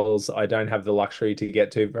trails, I don't have the luxury to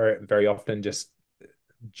get to very, very often, just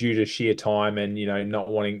due to sheer time and, not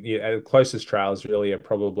wanting, the closest trails really are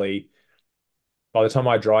probably, by the time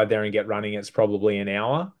I drive there and get running, it's probably an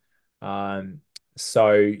hour. Um,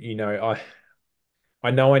 so,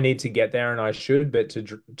 I know I need to get there and I should, but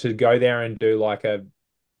to go there and do like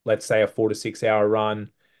let's say a 4 to 6 hour run,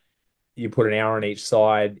 you put an hour on each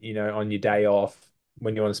side, on your day off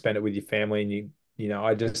when you want to spend it with your family, and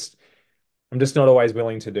I'm just not always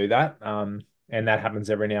willing to do that. And that happens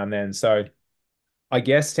every now and then. So I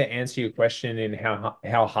guess to answer your question in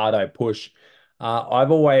how hard I push,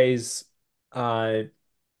 I've always uh,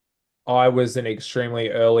 I was an extremely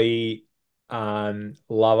early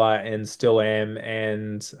lover and still am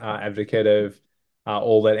and advocate of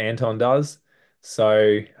all that Anton does.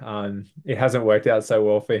 So it hasn't worked out so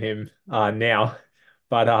well for him now,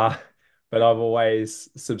 but I've always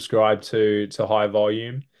subscribed to high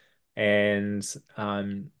volume and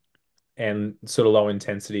sort of low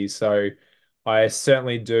intensity. So I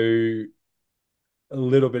certainly do a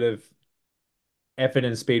little bit of effort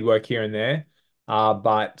and speed work here and there.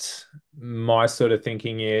 But my sort of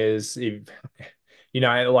thinking is if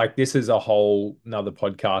like this is a whole another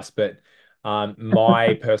podcast, but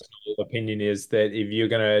my personal opinion is that if you're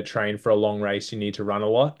going to train for a long race, you need to run a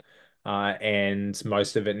lot. And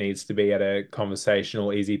most of it needs to be at a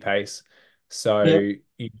conversational, easy pace. So, Yeah.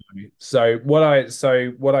 what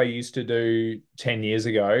I used to do 10 years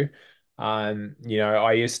ago,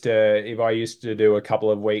 if I used to do a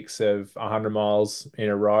couple of weeks of 100 miles in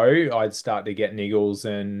a row, I'd start to get niggles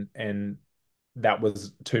and that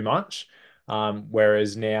was too much.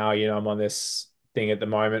 Whereas now, I'm on this thing at the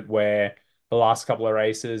moment where the last couple of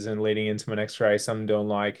races and leading into my next race, I'm doing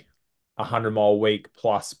like 100-mile week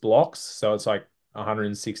plus blocks. So it's like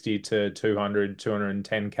 160 to 200,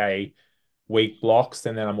 210K week blocks.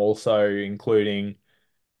 And then I'm also including,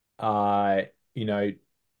 uh, you know,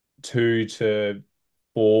 2 to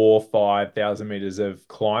 4, 5,000 meters of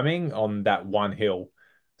climbing on that one hill.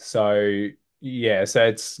 So yeah, so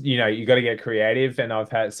it's you got to get creative, and I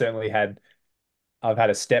got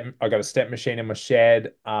a step machine in my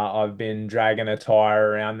shed. I've been dragging a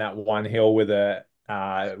tire around that one hill with a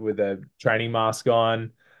training mask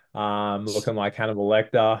on, looking like Hannibal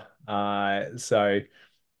Lecter. So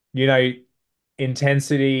you know,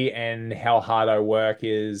 intensity and how hard I work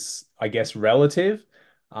is, I guess, relative.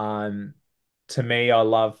 Um, to me, I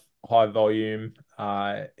love high volume.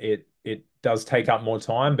 It does take up more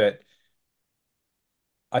time, but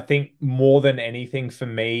I think more than anything for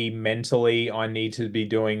me, mentally, I need to be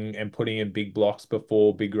doing and putting in big blocks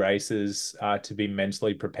before big races to be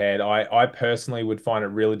mentally prepared. I personally would find it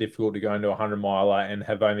really difficult to go into a 100 miler and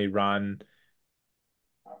have only run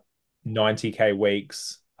 90K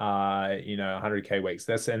weeks, 100K weeks.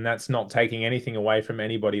 That's not taking anything away from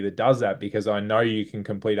anybody that does that, because I know you can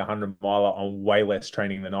complete a 100 miler on way less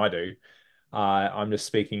training than I do. I'm just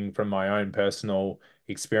speaking from my own personal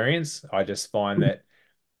experience. I just find that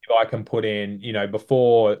if I can put in,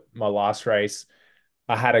 before my last race,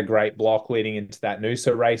 I had a great block leading into that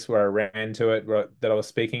Noosa race where I ran to it that I was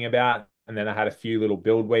speaking about. And then I had a few little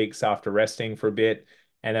build weeks after resting for a bit.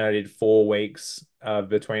 And then I did 4 weeks of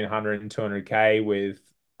between 100 and 200K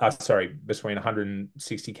between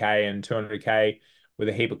 160K and 200K with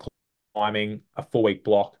a heap of climbing, a 4 week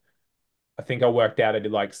block. I think I worked out I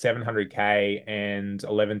did like 700K and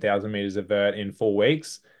 11,000 meters of vert in 4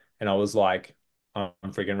 weeks. And I was like, I'm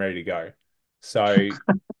freaking ready to go. So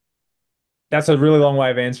that's a really long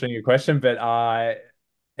way of answering your question, but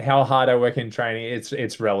how hard I work in training,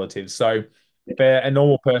 it's relative. So for a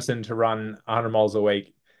normal person to run 100 miles a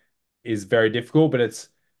week is very difficult, but it's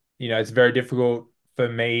very difficult for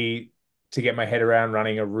me to get my head around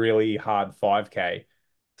running a really hard 5K.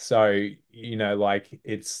 So, like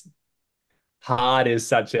it's hard is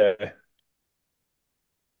such a,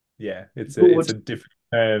 yeah, it's Broad, a different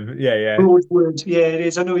term. Yeah, yeah. broad word. Yeah, it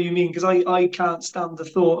is. I know what you mean, because I can't stand the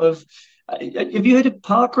thought of. Have you heard of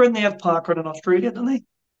parkrun? They have parkrun in Australia, don't they?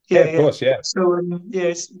 Yeah, Yeah, of yeah. course, yeah. So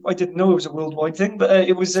yeah, I didn't know it was a worldwide thing, but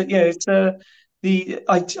it was. Yeah, it's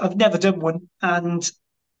I've never done one, and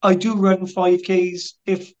I do run 5Ks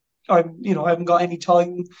if I haven't got any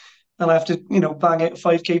time and I have to, bang out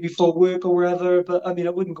 5K before work or wherever. But I mean, I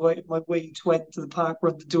wouldn't go out of my way to enter the park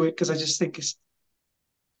run to do it, because I just think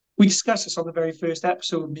we discussed this on the very first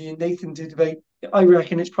episode, me and Nathan did about. I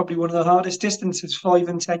reckon it's probably one of the hardest distances, 5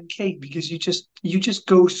 and 10K, because you just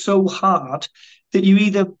go so hard that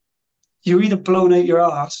you're either blown out your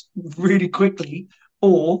ass really quickly,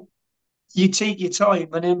 or you take your time,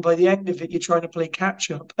 and then by the end of it, you're trying to play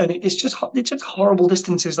catch up, and it's just horrible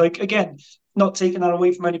distances. Like, again, not taking that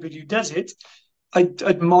away from anybody who does it. I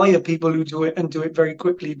admire people who do it and do it very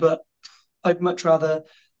quickly, but I'd much rather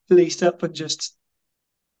lace up and just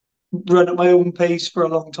run at my own pace for a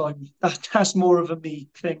long time. That's more of a me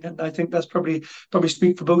thing, and I think that's probably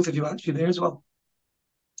speak for both of you actually there as well.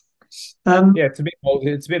 Yeah, Um, it's a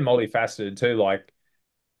bit multifaceted too. Like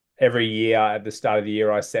every year at the start of the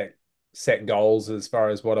year, I set goals as far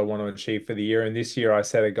as what I want to achieve for the year. And this year, I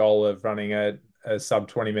set a goal of running a sub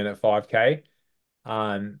 20-minute 5K,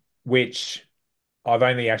 which I've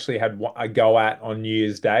only actually had a go at on New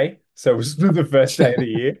Year's Day. So it was the first day of the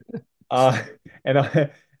year. Uh, and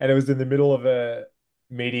I and it was in the middle of a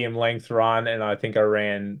medium length run, and I think I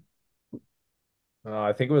ran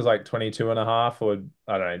I think it was like 22 and a half, or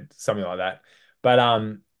I don't know, something like that. But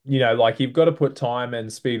like you've got to put time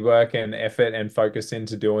and speed work and effort and focus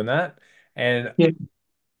into doing that. And yeah.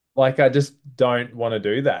 like I just don't want to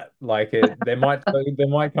do that. Like there might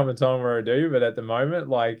come a time where I do, but at the moment,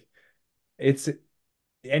 like it's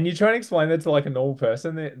and you try and explain that to like a normal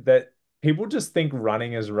person that people just think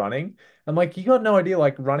running is running. And like you got no idea,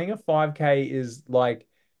 like running a 5K is like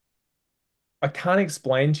I can't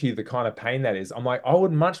explain to you the kind of pain that is. I'm like, I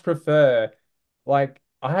would much prefer, like,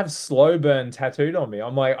 I have slow burn tattooed on me.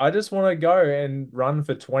 I'm like, I just want to go and run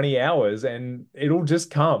for 20 hours and it'll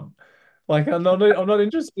just come. Like, I'm not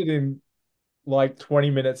interested in like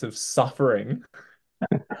 20 minutes of suffering.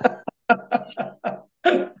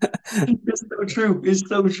 It's so true. It's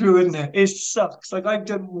so true, isn't it? It sucks. Like I've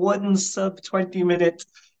done one sub 20-minute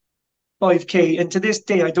 5K, and to this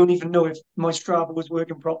day, I don't even know if my Strava was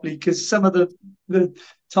working properly because some of the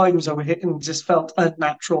times I was hitting just felt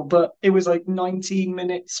unnatural. But it was like 19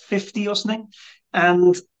 minutes 50 or something,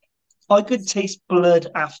 and I could taste blood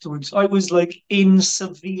afterwards. I was like in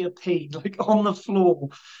severe pain, like on the floor.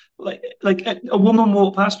 Like a woman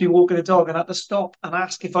walked past me walking a dog, and I had to stop and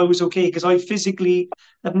ask if I was okay because I physically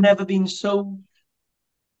have never been so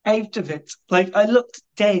out of it. Like I looked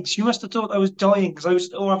dead. She must have thought I was dying because I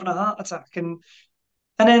was or having a heart attack. And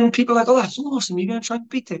then people are like, "Oh, that's awesome. You're going to try and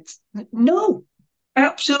beat it?" No,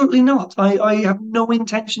 absolutely not. I have no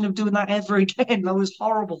intention of doing that ever again. That was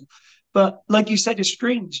horrible. But like you said, it's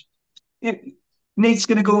strange. Nate's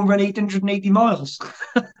going to go and run 880 miles.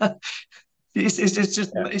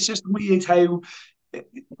 Yeah. It's just weird how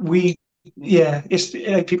we yeah it's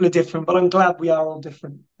people are different, but I'm glad we are all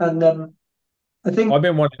different. And I I've think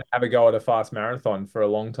been wanting to have a go at a fast marathon for a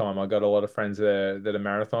long time. I got a lot of friends that are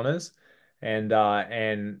marathoners, and I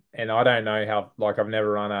don't know how, like I've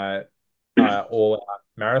never run a all out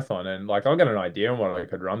marathon, and like I got an idea on what I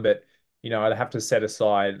could run, but I'd have to set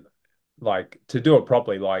aside like to do it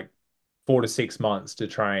properly, like 4 to 6 months to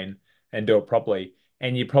train and do it properly,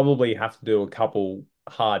 and you probably have to do a couple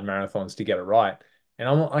hard marathons to get it right. And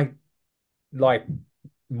I'm like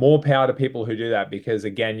more power to people who do that because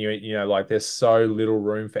again, like there's so little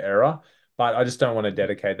room for error. But I just don't want to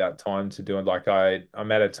dedicate that time to doing like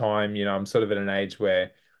I'm at a time, I'm sort of at an age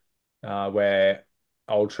where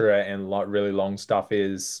ultra and like really long stuff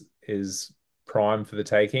is prime for the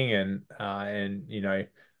taking and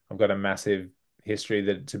I've got a massive history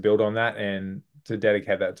that to build on that and to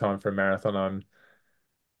dedicate that time for a marathon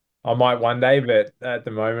I might one day, but at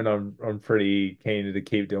the moment I'm pretty keen to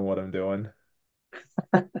keep doing what I'm doing.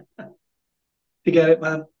 I get it,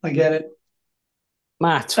 man. I get it.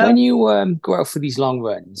 Matt, when Um, you go out for these long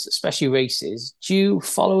runs, especially races, do you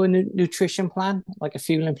follow a nutrition plan, like a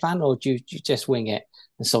fueling plan, or do you just wing it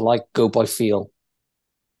and so like go by feel?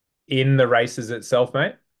 In the races itself,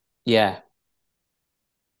 mate. Yeah.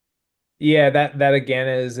 Yeah, that again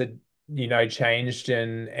is changed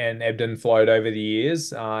and ebbed and flowed over the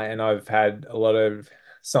years, and I've had a lot of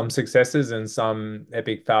some successes and some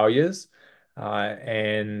epic failures,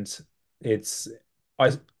 and it's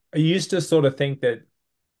I I used to sort of think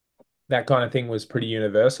that kind of thing was pretty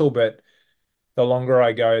universal, but the longer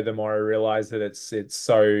I go, the more I realize that it's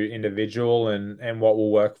so individual and what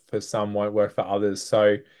will work for some won't work for others.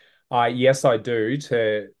 So, yes, I do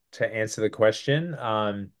to answer the question.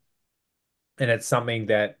 And it's something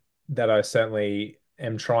that I certainly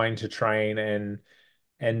am trying to train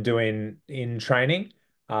and doing in training.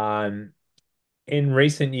 Um, in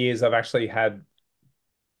recent years, I've actually had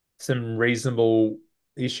some reasonable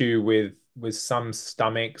issue with some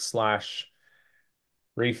stomach slash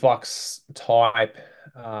reflux type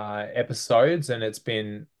episodes, and it's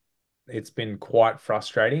been quite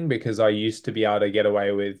frustrating because I used to be able to get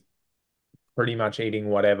away with pretty much eating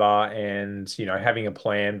whatever and having a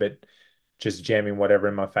plan, but just jamming whatever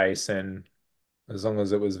in my face and as long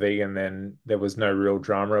as it was vegan, then there was no real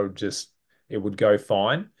drama. It would go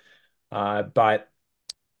fine. But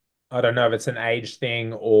I don't know if it's an age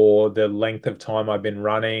thing or the length of time I've been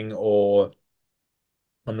running, or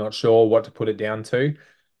I'm not sure what to put it down to.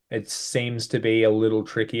 it seems to be a little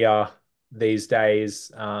trickier these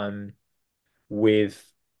days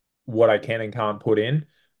with what I can and can't put in.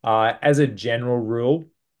 As a general rule,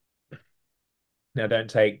 now don't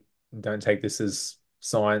take this as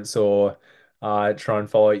science or try and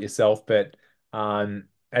follow it yourself, but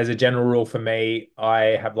as a general rule for me,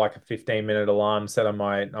 I have like a 15-minute alarm set on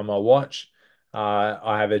my watch.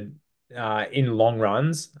 I have a in long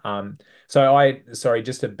runs. Sorry,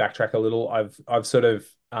 just to backtrack a little, I've sort of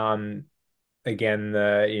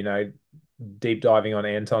again deep diving on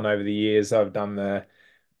Anton over the years. I've done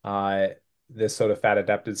uh, the sort of fat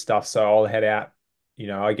adapted stuff. So I'll head out.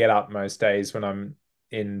 I get up most days when I'm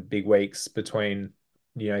in big weeks between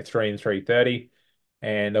 3 and 3:30,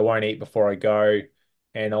 and I won't eat before I go,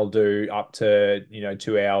 and I'll do up to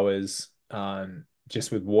 2 hours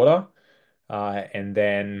just with water, and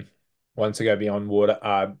then once I go beyond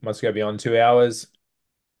 2 hours.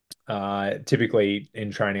 Typically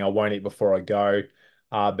in training, I won't eat before I go,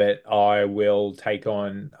 but I will take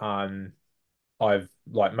on. I've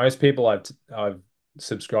like most people, I've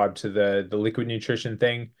subscribed to the liquid nutrition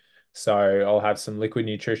thing, so I'll have some liquid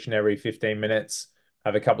nutrition every 15 minutes.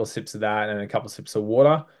 Have a couple of sips of that and a couple of sips of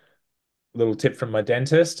water. Little tip from my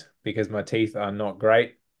dentist because my teeth are not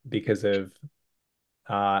great because of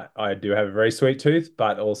I do have a very sweet tooth,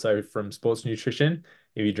 but also from sports nutrition.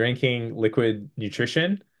 If you're drinking liquid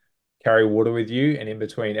nutrition, carry water with you, and in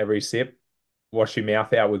between every sip, wash your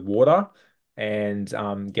mouth out with water and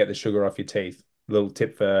get the sugar off your teeth. Little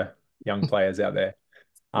tip for young players out there.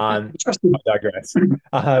 I Interesting. digress.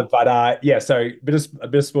 But yeah, so a bit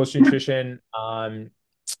of sports nutrition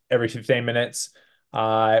every 15 minutes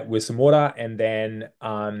with some water, and then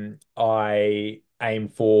I aim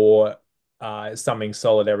for something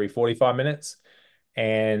solid every 45 minutes.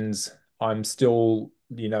 And I'm still,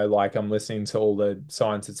 like I'm listening to all the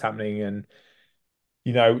science that's happening, and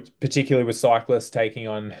particularly with cyclists taking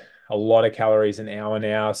on a lot of calories an hour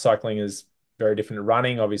now. Cycling is very different to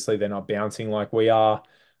running. Obviously, they're not bouncing like we are.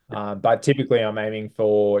 But typically, I'm aiming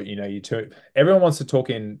for, everyone wants to talk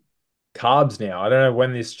in carbs now. I don't know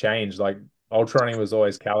when this changed. Like ultra running was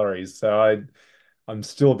always calories. So I'm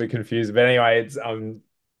still a bit confused. But anyway, it's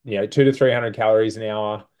 200 to 300 calories an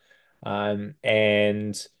hour.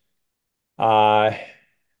 And uh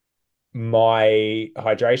my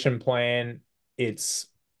hydration plan, it's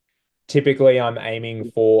typically I'm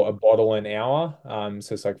aiming for a bottle an hour.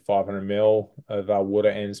 So it's like 500 ml of water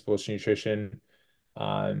and sports nutrition.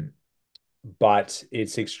 Um, but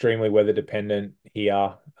it's extremely weather dependent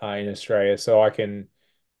here in Australia. So I can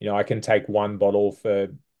take one bottle for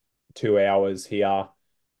 2 hours here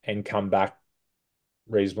and come back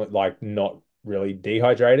reasonably, like not really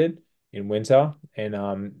dehydrated in winter.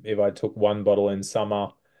 And if I took one bottle in summer,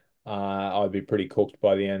 I'd be pretty cooked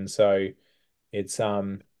by the end. So it's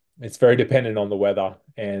very dependent on the weather.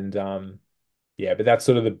 And yeah, but that's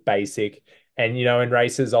sort of the basic. And in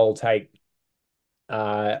races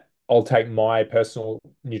uh I'll take my personal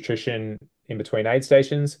nutrition in between aid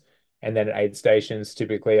stations. And then at aid stations,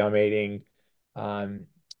 typically I'm eating um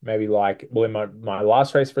maybe like, well, in my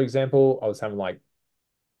last race, for example, I was having like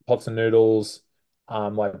pots of noodles,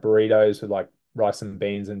 like burritos with like rice and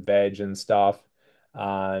beans and veg and stuff.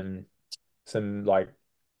 Um, some like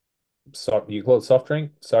you call it soft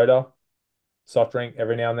drink, soda, soft drink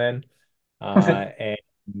every now and then.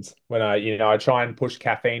 And when I try and push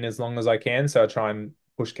caffeine as long as I can. So I try and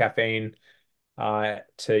push caffeine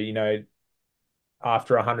to,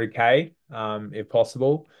 after 100K, if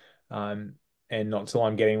possible. Um, and not till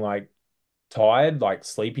I'm getting like tired, like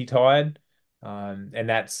sleepy tired. And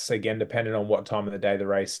that's again dependent on what time of the day the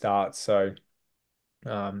race starts. So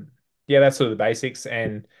yeah, that's sort of the basics.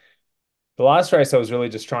 And the last race I was really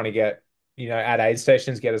just trying to get, at aid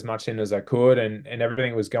stations, get as much in as I could, and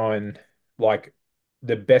everything was going like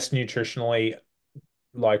the best nutrition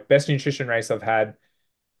race I've had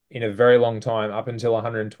in a very long time up until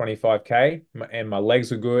 125K, and my legs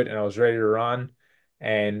were good and I was ready to run.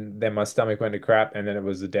 And then my stomach went to crap, and then it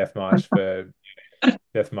was a death march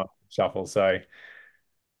shuffle. So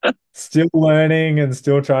still learning and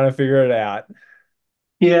still trying to figure it out.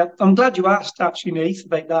 Yeah, I'm glad you asked actually, Nate,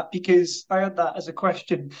 about that because I had that as a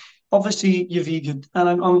question. Obviously, you're vegan,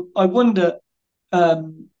 and I wonder,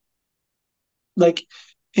 um, like,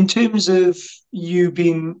 in terms of you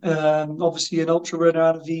being obviously an ultra runner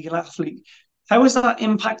and a vegan athlete, how has that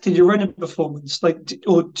impacted your running performance? Like,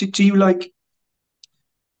 do you like?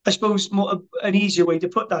 I suppose more an easier way to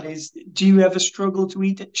put that is: do you ever struggle to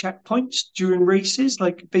eat at checkpoints during races,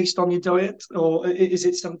 like based on your diet, or is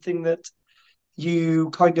it something that you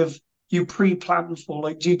kind of you pre-plan for?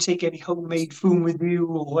 Like, do you take any homemade food with you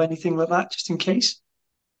or anything like that, just in case?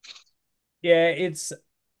 Yeah, it's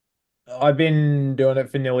I've been doing it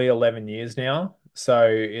for nearly 11 years now. So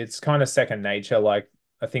it's kind of second nature. Like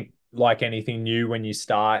I think like anything new when you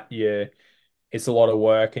start, it's a lot of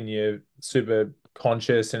work and you're super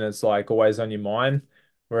conscious and it's like always on your mind.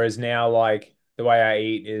 Whereas now like the way I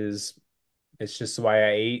eat is it's just the way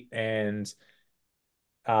I eat and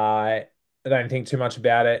I don't think too much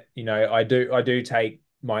about it. I do take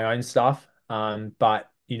my own stuff.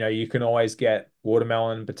 But you can always get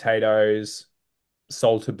watermelon, potatoes,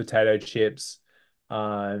 salted potato chips.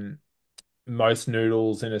 Um, Most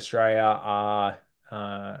noodles in Australia are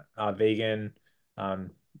vegan.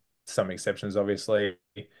 Um, some exceptions, obviously.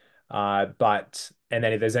 But and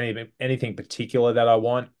then if there's anything particular that I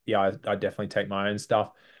want, yeah, I definitely take my own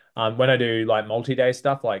stuff. When I do like multi-day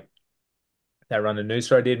stuff, like that run a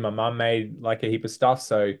Noosa I did, my mum made like a heap of stuff.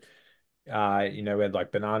 So we had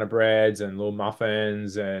like banana breads and little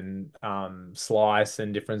muffins and slice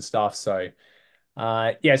and different stuff. So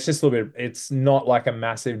yeah, it's just a little bit, it's not like a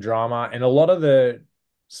massive drama. And a lot of the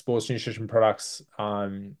sports nutrition products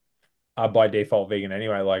are by default vegan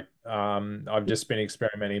anyway. Like I've just been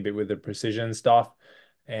experimenting a bit with the precision stuff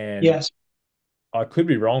and Yes. I could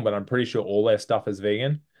be wrong, but I'm pretty sure all their stuff is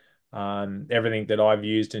vegan. Everything that I've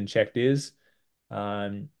used and checked is.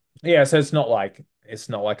 Um, yeah, so it's not like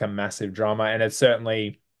a massive drama, and it's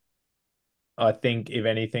certainly I think if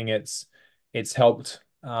anything, it's helped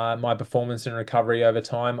my performance and recovery over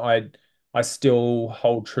time. I still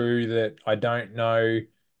hold true that I don't know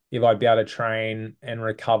if I'd be able to train and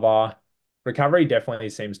recover. Recovery definitely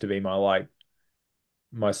seems to be my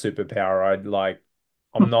superpower.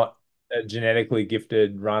 I'm not a genetically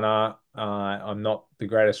gifted runner. I'm not the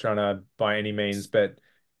greatest runner by any means, but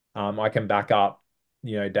I can back up,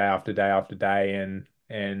 day after day after day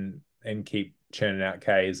and keep churning out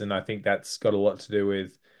Ks. And I think that's got a lot to do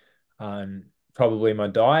with probably my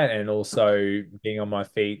diet and also being on my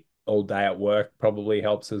feet all day at work probably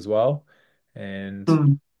helps as well. And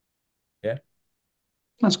Mm, yeah.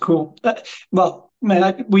 that's cool. Well,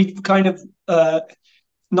 man, we've kind of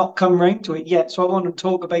not come round to it yet. So I want to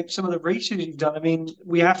talk about some of the races you've done. I mean,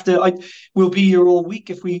 we have to. We'll be here all week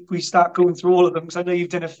if we start going through all of them because I know you've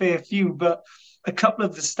done a fair few, but a couple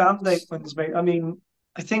of the standout ones, mate. I mean,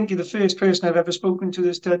 I think you're the first person I've ever spoken to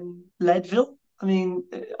that's done Leadville. I mean,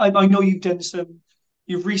 I know you've done some.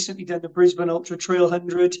 You've recently done the Brisbane Ultra Trail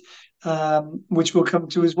 100, which we'll come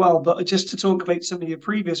to as well. But just to talk about some of your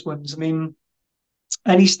previous ones, I mean,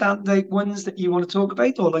 any standout ones that you want to talk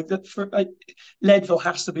about, or like that for Leadville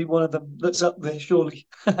has to be one of them that's up there, surely.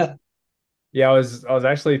 Yeah, I was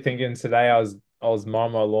actually thinking today I was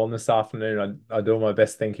mowing my lawn this afternoon. I do my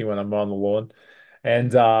best thinking when I'm mowing the lawn.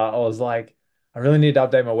 And I was like, I really need to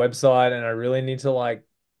update my website and I really need to like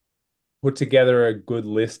put together a good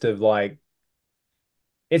list of like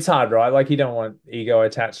it's hard, right? Like you don't want ego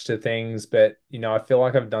attached to things, but I feel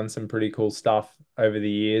like I've done some pretty cool stuff over the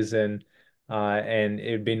years and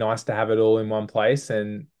it'd be nice to have it all in one place.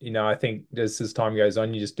 And I think just as time goes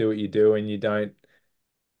on, you just do what you do and you don't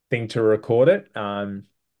think to record it.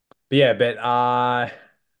 But yeah, but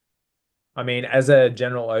I mean, as a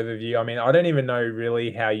general overview, I mean, I don't even know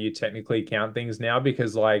really how you technically count things now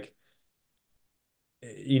because like,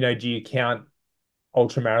 do you count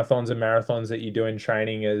ultra marathons and marathons that you do in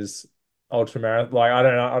training as ultra marathon? Like, I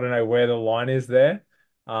don't know where the line is there.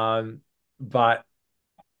 But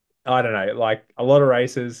I don't know, like a lot of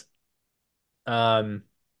races. Um,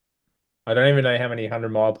 I don't even know how many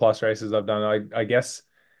 100-mile plus races I've done. I guess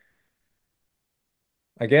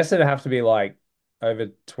it'd have to be like over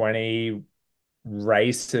 20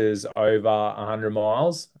 races over 100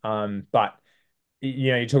 miles. But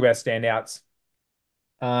you talk about standouts.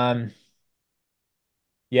 Um,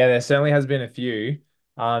 yeah, there certainly has been a few.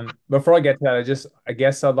 Before I get to that, I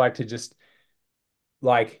guess I'd like to just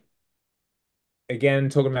like again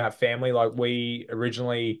talking about family. Like we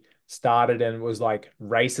originally started and it was like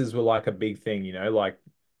races were like a big thing, like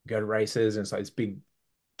go to races and so it's big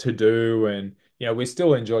to do and we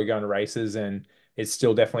still enjoy going to races and it's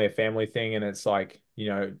still definitely a family thing and it's like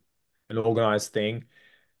an organized thing.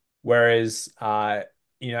 Whereas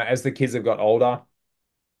as the kids have got older,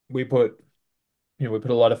 we put we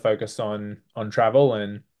put a lot of focus on travel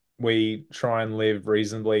and we try and live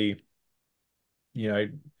you know,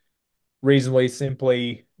 reasonably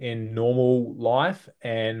simply in normal life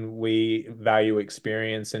and we value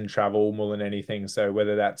experience and travel more than anything. So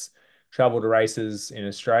whether that's travel to races in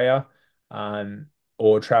Australia, um,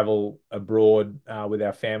 or travel abroad with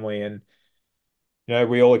our family and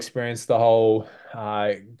we all experienced the whole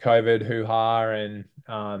COVID hoo-ha and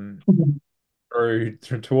through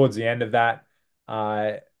towards the end of that.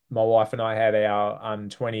 my wife and I had our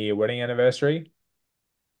 20-year wedding anniversary,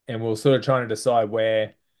 and we were sort of trying to decide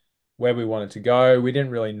where we wanted to go. We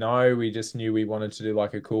didn't really know. We just knew we wanted to do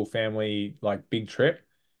like a cool family, like big trip.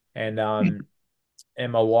 And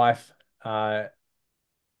my wife,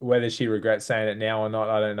 whether she regrets saying it now or not,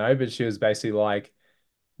 I don't know, but she was basically like,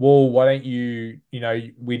 well, why don't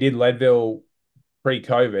we did Leadville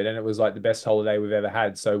pre-COVID and it was like the best holiday we've ever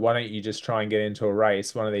had. So why don't you just try and get into a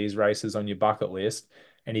race, one of these races on your bucket list,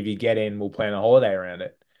 and if you get in, we'll plan a holiday around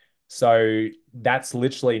it. So that's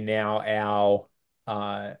literally now our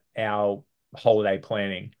holiday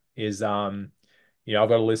planning is I've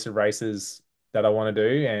got a list of races that I want to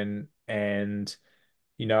do, and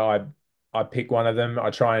I pick one of them. I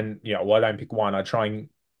try and well, I don't pick one. I try and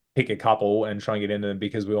pick a couple and try and get into them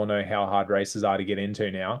because we all know how hard races are to get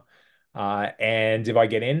into now. And if I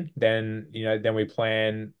get in, then then we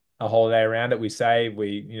plan a holiday around it. We save,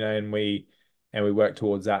 and we work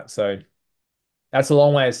towards that. So that's a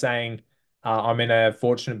long way of saying I'm in a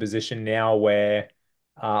fortunate position now where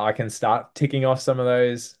I can start ticking off some of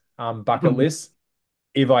those bucket lists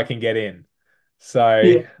if I can get in.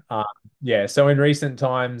 So Yeah. uh, yeah, so in recent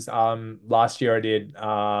times, last year I did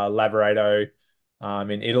Lavaredo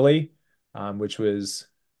in Italy, which was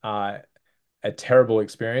a terrible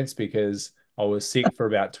experience because I was sick for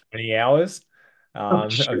about 20 hours Oh,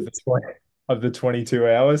 of the shit. 20, of the 22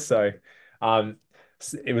 hours. So um,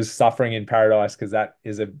 it was suffering in paradise because that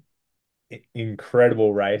is a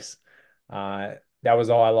incredible race. Uh, that was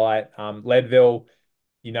a highlight. Leadville,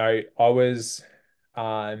 you know, I was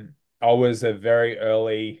um, I was a very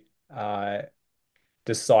early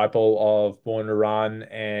disciple of Born to Run,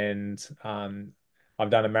 and I've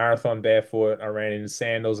done a marathon barefoot. I ran in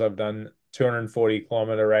sandals. I've done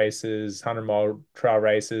 240-kilometer races, 100-mile trail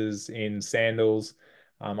races in sandals.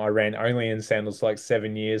 I ran only in sandals for like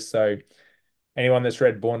 7 years. So anyone that's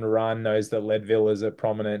read Born to Run knows that Leadville is a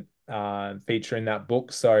prominent feature in that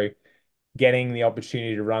book. So getting the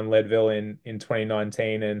opportunity to run Leadville in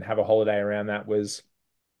 2019 and have a holiday around that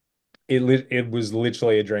it was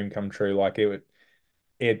literally a dream come true. Like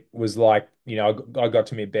it was like, I got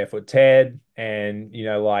to meet Barefoot Ted, and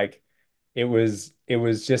like it was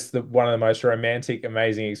just one of the most romantic,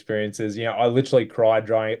 amazing experiences. I literally cried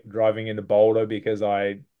driving into Boulder because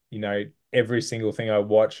every single thing I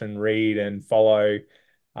watch and read and follow,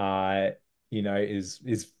 uh,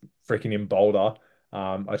 is freaking in Boulder.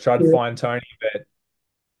 I tried to Yeah. find Tony, but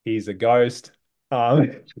he's a ghost.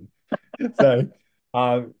 Um, so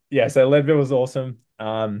yeah, so Leadville was awesome.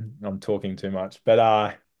 I'm talking too much,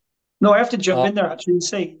 but No, I have to jump uh, in there actually and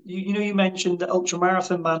say, you mentioned the Ultra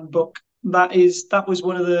Marathon Man book. That was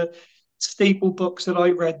one of the staple books that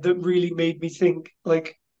I read that really made me think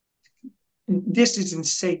like this is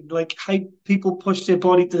insane. Like how people push their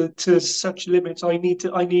body to such limits. I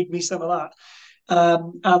need me some of that.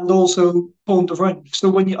 And also Born to Run.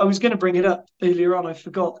 So I was going to bring it up earlier on, I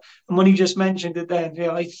forgot. And when you just mentioned it, then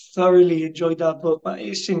yeah, I thoroughly enjoyed that book.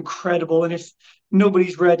 It's incredible, and if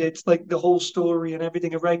nobody's read it, like the whole story and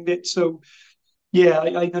everything around it. So yeah,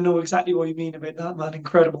 I know exactly what you mean about that, man.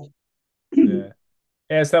 Incredible. yeah.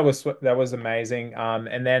 Yes, that was amazing.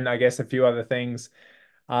 And then I guess a few other things.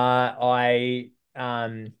 I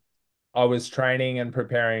was training and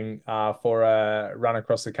preparing for a run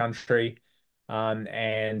across the country.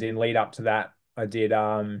 And in lead up to that, I did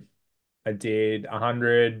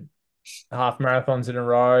 100 half marathons in a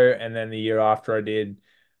row, and then the year after I did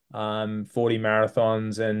 40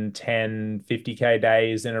 marathons and 10 50K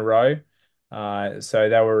days in a row. So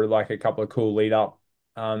there were like a couple of cool lead up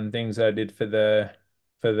things that I did for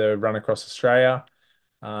the run across Australia.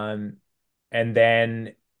 Um, and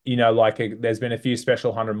then like there's been a few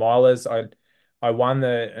special 100 milers. I won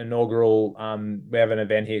the inaugural. We have an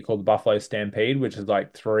event here called the Buffalo Stampede, which is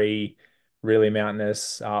like three really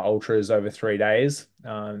mountainous ultras over 3 days.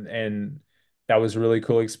 And that was a really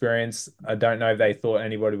cool experience. I don't know if they thought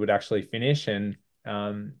anybody would actually finish, and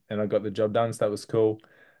I got the job done, so that was cool.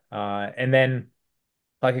 And then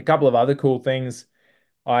like a couple of other cool things.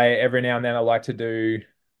 I every now and then I like to do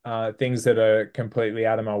things that are completely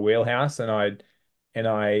out of my wheelhouse, and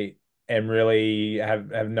I am really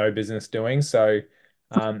have no business doing. So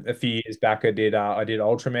a few years back, I did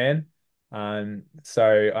Ultraman.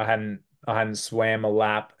 So I hadn't swam a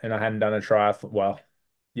lap, and I hadn't done a triathlon. Well,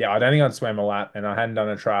 yeah, I don't think I'd swam a lap, and I hadn't done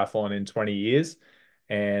a triathlon in 20 years,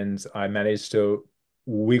 and I managed to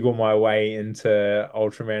wiggle my way into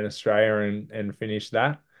Ultraman Australia and finish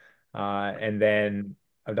that. And then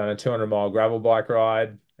I've done a 200-mile gravel bike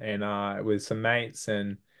ride and with some mates,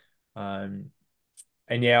 um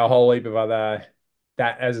and yeah, a whole heap of other,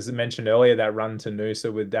 that, as I mentioned earlier, that run to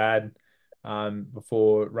Noosa with Dad.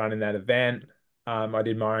 before running that event. I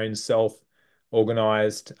did my own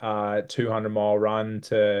self-organized 200-mile run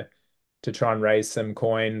to try and raise some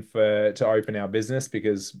coin to open our business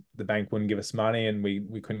because the bank wouldn't give us money and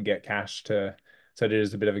we couldn't get cash so I did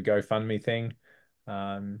as a bit of a GoFundMe thing.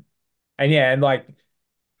 And yeah, and like,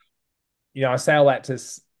 I say all that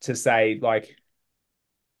to say, like,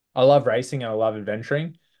 I love racing and I love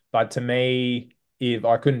adventuring, but to me, if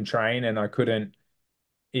I couldn't train and I couldn't,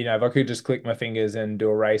 if I could just click my fingers and do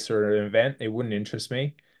a race or an event, it wouldn't interest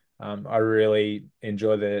me. I really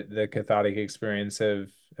enjoy the cathartic experience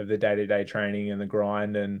of the day-to-day training and the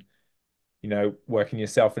grind and working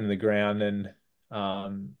yourself into the ground and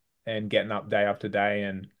getting up day after day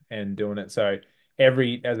and doing it. So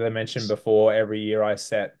as I mentioned before, every year I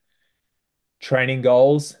set training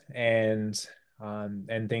goals and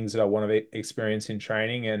things that I want to experience in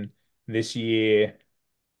training. And this year,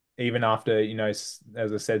 even after,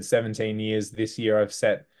 as I said, 17 years, this year I've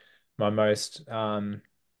set my most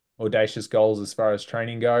audacious goals as far as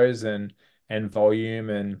training goes and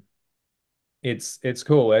volume, and it's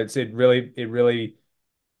cool. It really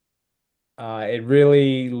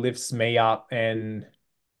lifts me up and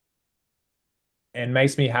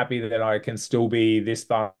makes me happy that I can still be this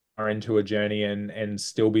far into a journey and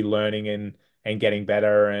still be learning and getting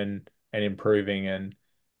better and improving. And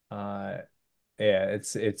uh yeah,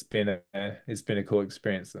 it's been a cool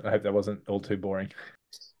experience. I hope that wasn't all too boring.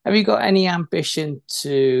 Have you got any ambition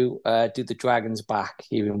to do the Dragons back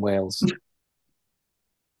here in Wales?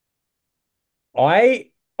 I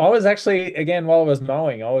was actually, again, while I was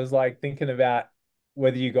mowing, I was like thinking about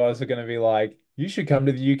whether you guys are going to be like, you should come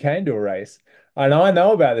to the UK and do a race. I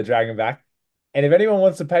know about the Dragonback, and if anyone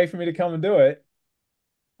wants to pay for me to come and do it,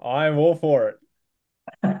 I'm all for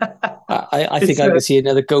I think It's I could see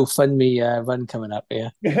another GoFundMe run coming up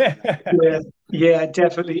here. it. yeah, yeah,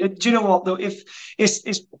 definitely. Do you know what though? If it's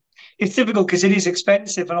difficult because it is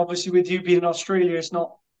expensive, and obviously with you being in Australia, it's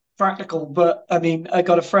not practical. But I mean, I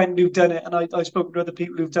got a friend who've done it, and I spoke to other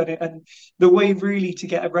people who've done it, and the way really to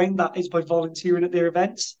get around that is by volunteering at their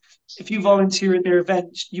events. If you Yeah. volunteer at their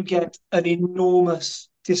events, you get an enormous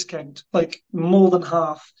discount, like more than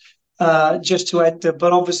half, just to enter.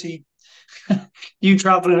 But obviously you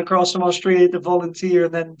traveling across from Australia to volunteer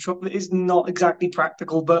and then is not exactly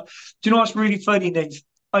practical. But do you know what's really funny, Nate?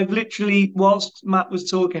 I've literally, whilst Matt was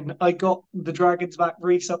talking, I got the Dragons Back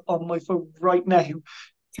race up on my phone right now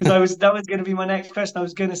because that was going to be my next question. I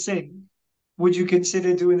was going to say, would you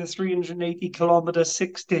consider doing a 380-kilometer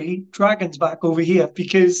 6 day Dragons Back over here?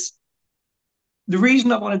 Because the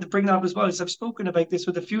reason I wanted to bring that up as well is I've spoken about this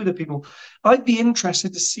with a few of the people. I'd be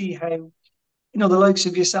interested to see how the likes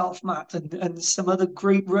of yourself, Matt, and some other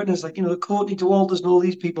great runners like, the Courtney Dauwalders and all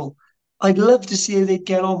these people. I'd love to see how they'd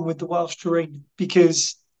get on with the Welsh terrain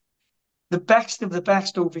because the best of the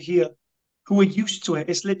best over here who are used to it,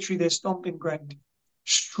 it's literally their stomping ground,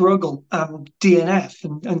 struggle and DNF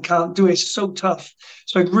and can't do it. It's so tough.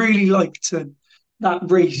 So I'd really like that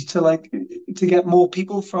race to get more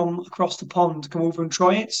people from across the pond to come over and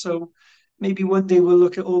try it. So maybe one day we'll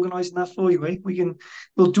look at organising that for you, eh?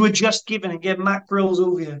 We'll do a Just Giving and get Matt Grills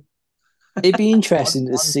over here. It'd be I'm, interesting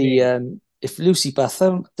to I'm see keen. if Lucy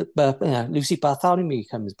Bartholomew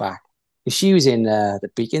comes back. 'Cause she was in the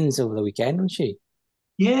Beacons over the weekend, wasn't she?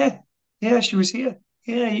 Yeah, yeah, she was here.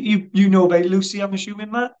 Yeah, you know about Lucy, I'm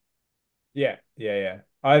assuming, Matt. Yeah, yeah, yeah.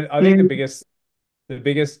 I Yeah, think the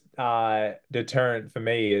biggest deterrent for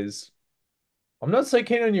me is I'm not so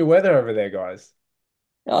keen on your weather over there, guys.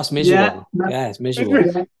 Oh, it's yeah, miserable. Yeah, it's miserable.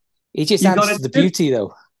 It's yeah. It just You adds got to to, the beauty,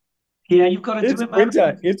 though. yeah, you've got to do it's it, man.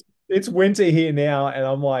 winter. It's winter here now, and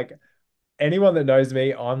I'm like, anyone that knows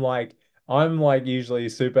me, I'm like usually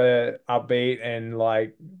super upbeat and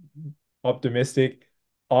like optimistic.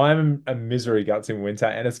 I'm a misery guts in winter,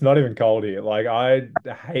 and it's not even cold here. Like I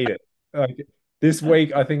hate it. Like this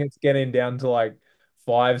week, I think it's getting down to like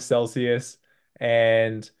 5 Celsius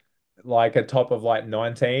and like a top of like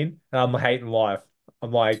 19, and I'm hating life.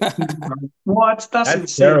 I'm like, What? That's that's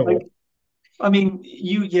insane. Like, terrible. I mean,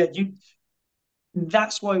 you.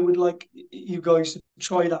 That's why I would like you guys to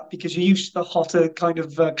try that because you're used to the hotter kind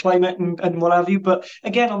of climate and what have you. But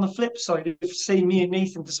again, on the flip side, if say me and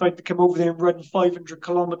Nathan decide to come over there and run 500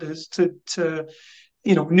 kilometers to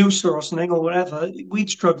Noosa or something or whatever, we'd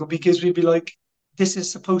struggle because we'd be like, this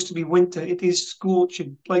is supposed to be winter. It is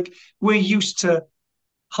scorching. Like we're used to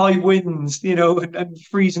high winds, and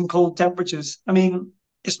freezing cold temperatures. I mean,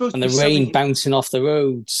 it's supposed And to be the sunny. rain bouncing off the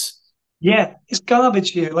roads. Yeah, it's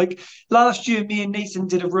garbage here. Like last year, me and Nathan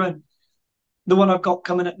did a run, the one I've got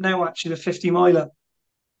coming up now, actually, the 50 miler.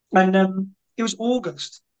 And it was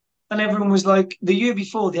August. and everyone was like, the year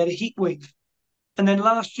before they had a heat wave, and then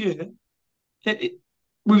last year it, it,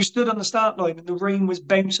 we were stood on the start line and the rain was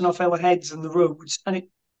bouncing off our heads and the roads, and it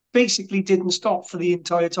basically didn't stop for the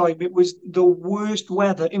entire time. It was the worst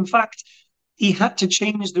weather. In fact, he had to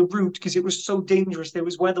change the route because it was so dangerous. There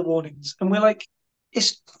was weather warnings, and we're like,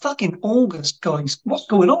 "It's fucking August, guys. What's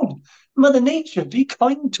going on? Mother Nature, be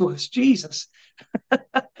kind to us, Jesus."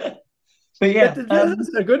 But yeah,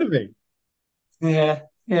 That's so good of me. yeah,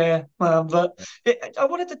 yeah, but I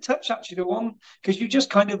wanted to touch actually the one because you just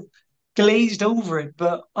kind of glazed over it,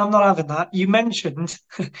 but I'm not having that. You mentioned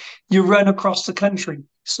you run across the country.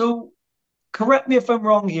 So correct me if I'm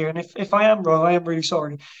wrong here, and if I am wrong, I am really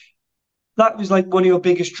sorry. That was like one of your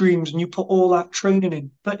biggest dreams, and you put all that training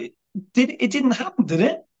in, but it didn't happen, did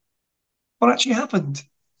it? What actually happened?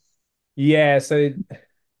 Yeah, so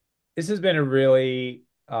this has been a really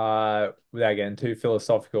without getting too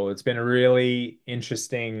philosophical, it's been a really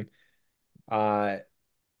interesting uh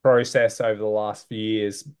process over the last few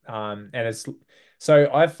years. And it's so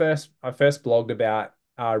I first blogged about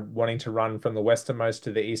wanting to run from the westernmost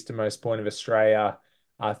to the easternmost point of Australia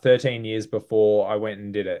 13 years before I went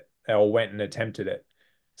and did it or went and attempted it.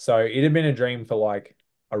 So it had been a dream for like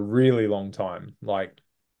a really long time. Like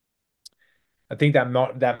I think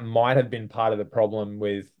that might have been part of the problem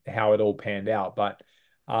with how it all panned out. But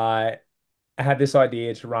I had this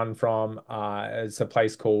idea to run from it's a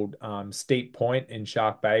place called Steep Point in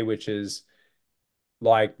Shark Bay, which is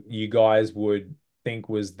like you guys would think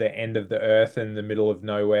was the end of the earth in the middle of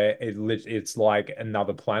nowhere. It's like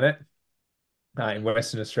another planet in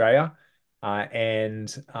Western Australia,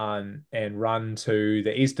 and run to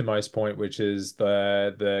the easternmost point, which is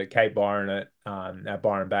the Cape Byron at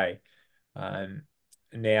Byron Bay. Um,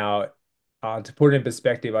 Now, to put it in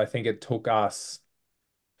perspective, I think it took us,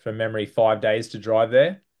 from memory, 5 days to drive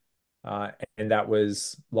there, and that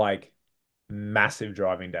was like massive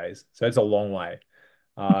driving days. So it's a long way.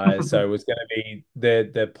 So it was going to be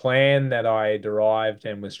the plan that I derived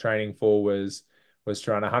and was training for was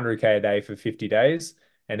to run 100K a day for 50 days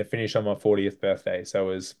and to finish on my 40th birthday.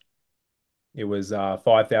 So it was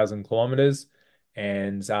 5,000 kilometers,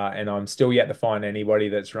 and I'm still yet to find anybody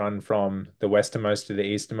that's run from the westernmost to the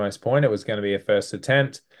easternmost point. It was going to be a first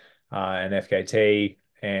attempt, an FKT,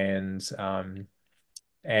 and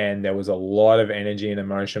there was a lot of energy and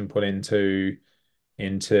emotion put into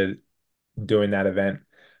doing that event.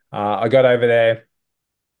 I got over there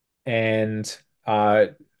and uh,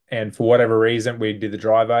 and for whatever reason we did the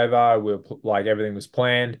drive over. Like everything was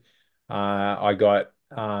planned. I got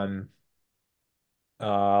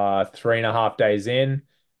 3.5 days in,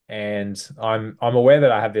 and I'm aware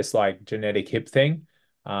that I have this like genetic hip thing,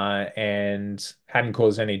 and hadn't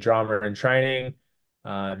caused any drama in training.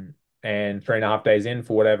 And 3.5 days in,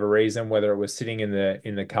 for whatever reason, whether it was sitting in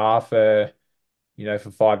the car for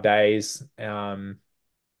 5 days,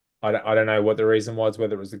 I don't know what the reason was,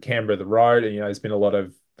 whether it was the camber of the road, and there's been a lot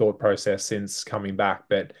of thought process since coming back,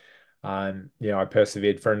 but I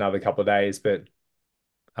persevered for another couple of days, but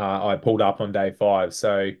I pulled up on day 5.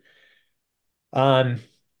 So um,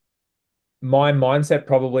 my mindset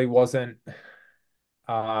probably wasn't.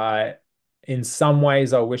 Uh, in some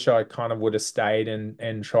ways, I wish I kind of would have stayed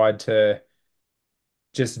and tried to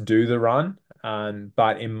just do the run.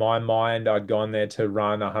 But in my mind, I'd gone there to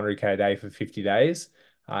run 100K a day for 50 days,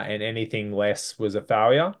 and anything less was a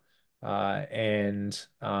failure. And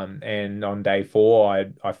on day 4,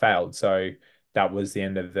 I failed. So that was the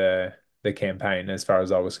end of the campaign as far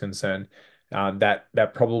as I was concerned.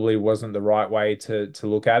 That probably wasn't the right way to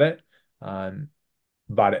look at it.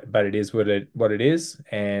 But it is what it is.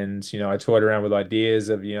 And I toyed around with ideas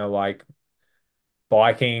of like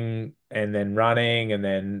biking and then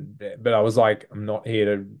running, but I was like, I'm not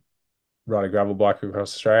here to ride a gravel bike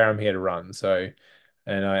across Australia. I'm here to run. So,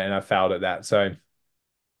 and I failed at that. So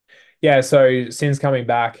yeah. So since coming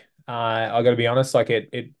back, I got to be honest, like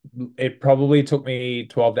it probably took me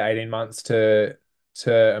 12 to 18 months to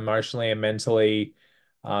emotionally and mentally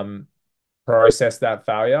um process that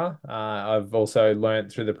failure. I've also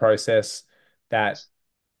learned through the process that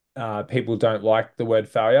people don't like the word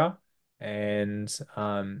failure, and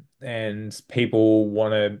people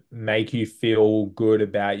want to make you feel good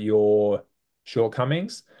about your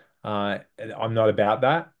shortcomings. I'm not about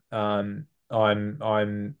that.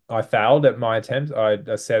 I failed at my attempt.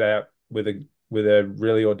 I set out with a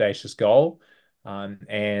really audacious goal,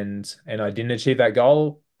 and I didn't achieve that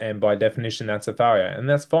goal, and by definition, that's a failure, and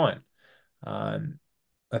that's fine. Um,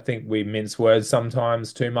 I think we mince words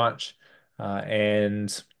sometimes too much,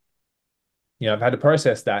 and I've had to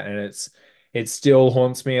process that, and it still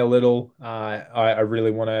haunts me a little. I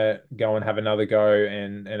really want to go and have another go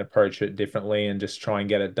and approach it differently and just try and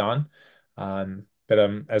get it done. But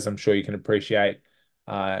as I'm sure you can appreciate,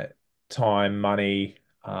 uh, time, money,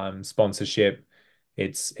 sponsorship,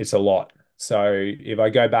 it's a lot. So if I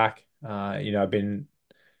go back, I've been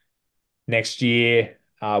next year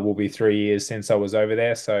will be 3 years since I was over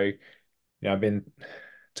there. So I've been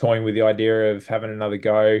toying with the idea of having another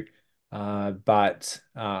go, but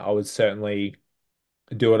I would certainly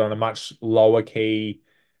do it on a much lower key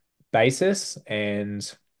basis and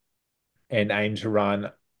aim to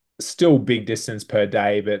run still big distance per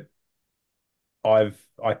day, but I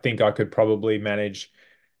think I could probably manage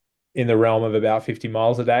in the realm of about 50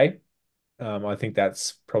 miles a day. I think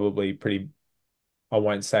that's probably pretty, I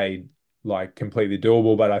won't say like completely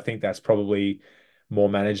doable, but I think that's probably more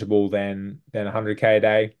manageable than 100K a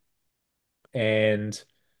day. And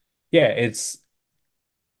yeah, it's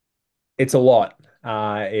a lot.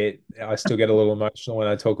 I still get a little emotional when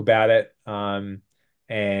I talk about it. And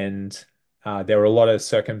there were a lot of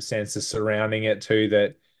circumstances surrounding it too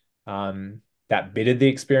that bittered the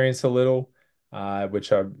experience a little,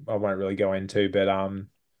 which I won't really go into. But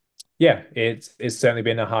yeah, it's certainly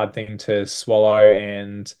been a hard thing to swallow,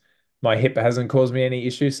 and my hip hasn't caused me any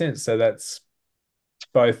issues since. So that's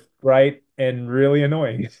both great and really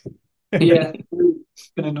annoying. Yeah, it's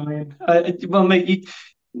been annoying. Well, mate,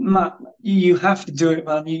 Matt, you have to do it,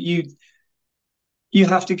 man. You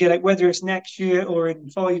have to get it, whether it's next year or in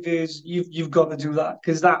 5 years. You've got to do that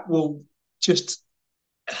because that will just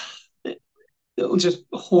it'll just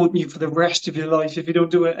haunt you for the rest of your life if you don't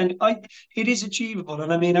do it. And it is achievable.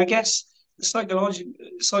 And I mean, I guess the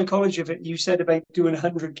psychology of it. You said about doing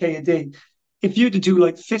 100K a day. If you had to do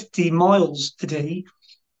like 50 miles a day,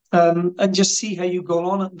 and just see how you got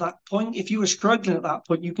on at that point. If you were struggling at that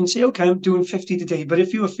point, you can say, okay, I'm doing 50 today. But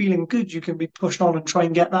if you were feeling good, you can be pushed on and try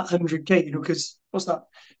and get that 100K, because what's that?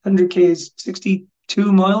 100K is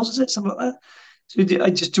 62 miles, is it? Something like that. So I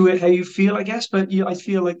just do it how you feel, I guess. But I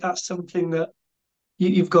feel like that's something that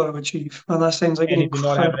you've got to achieve. And that sounds like an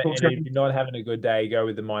incredible If challenge. you're not having a good day, go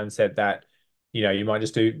with the mindset that, you might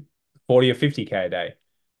just do 40 or 50K a day,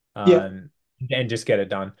 Yeah. um, and just get it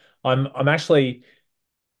done. I'm actually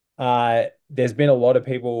there's been a lot of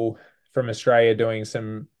people from Australia doing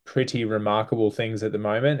some pretty remarkable things at the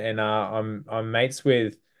moment, and I'm mates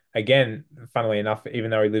with, again, funnily enough,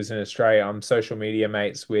 even though he lives in Australia, I'm social media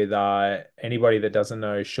mates with anybody that doesn't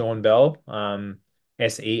know Sean Bell, Sean,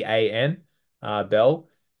 Bell.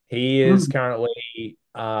 He is Mm. currently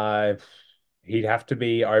he'd have to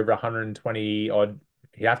be over 120 odd.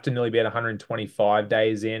 He'd have to nearly be at 125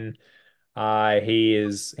 days in. He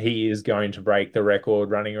is going to break the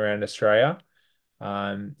record running around Australia.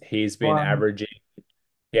 He's been Wow. averaging,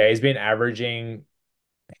 yeah, he's been averaging.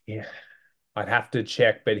 Yeah, I'd have to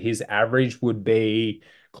check, but his average would be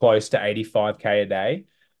close to 85K a day,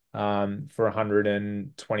 for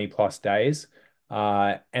 120 plus days.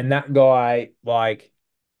 And that guy, like,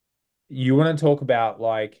 you want to talk about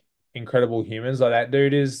like incredible humans, like that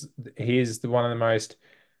dude he's one of the most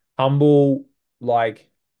humble, like,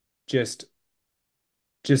 just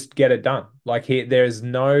get it done. Like, there's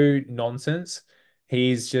no nonsense.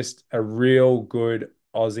 He's just a real good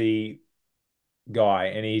Aussie guy,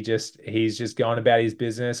 and he's just going about his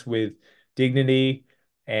business with dignity,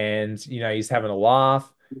 and he's having a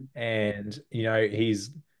laugh, and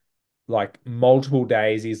he's like multiple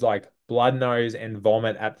days he's like blood nose and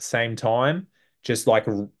vomit at the same time, just like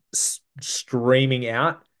streaming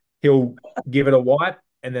out. He'll give it a wipe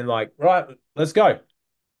and then like, right, let's go.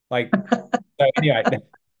 Like, so anyway,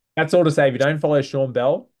 that's all to say, if you don't follow Sean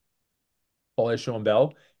Bell, follow Sean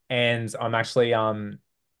Bell. And I'm actually,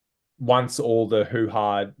 once all the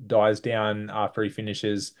hoo-ha dies down after he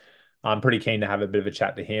finishes, I'm pretty keen to have a bit of a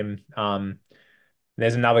chat to him.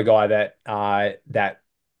 There's another guy that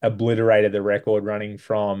obliterated the record running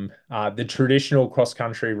from the traditional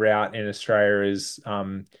cross-country route in Australia is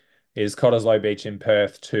Cottesloe Beach in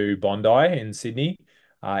Perth to Bondi in Sydney.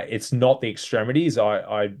 It's not the extremities.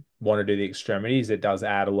 I want to do the extremities. It does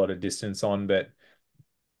add a lot of distance on, but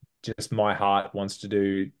just my heart wants to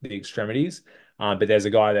do the extremities. But there's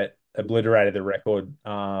a guy that obliterated the record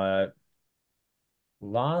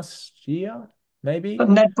last year, maybe. But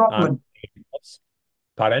Ned Um, Brockman.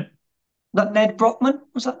 Pardon? That Ned Brockman,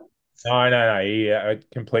 was that? No, no, no. He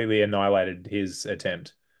completely annihilated his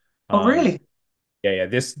attempt. Oh, Um, really? yeah, yeah.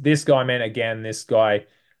 This guy, man, again, this guy,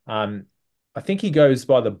 um, I think he goes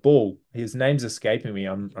by the Bull. His name's escaping me.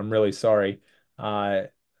 I'm really sorry. I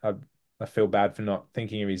I feel bad for not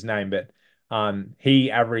thinking of his name, but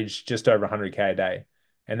he averaged just over 100K a day,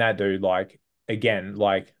 and that dude, like, again,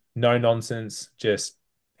 like no nonsense, just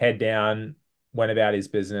head down, went about his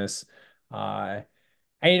business. Uh,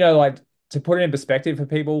 and like to put it in perspective for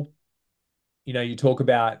people, you talk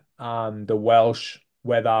about the Welsh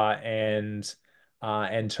weather and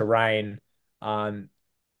terrain. Um,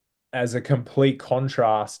 as a complete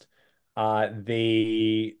contrast,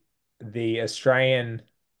 the Australian,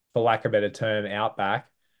 for lack of a better term, outback,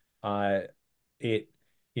 uh, it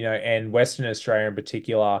and Western Australia in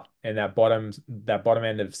particular, and that bottom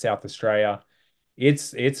end of South Australia,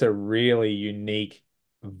 it's a really unique,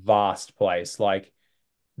 vast place. Like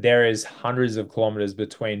there is hundreds of kilometers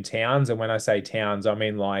between towns, and when I say towns, I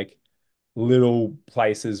mean like little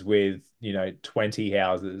places with 20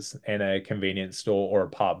 houses and a convenience store or a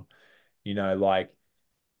pub. Like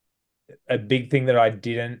a big thing that I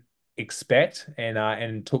didn't expect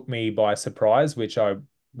and took me by surprise, which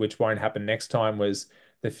won't happen next time, was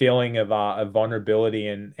the feeling of vulnerability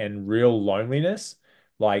and real loneliness.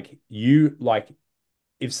 Like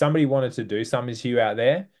if somebody wanted to do something to you out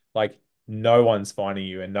there, like no one's finding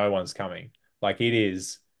you and no one's coming. Like it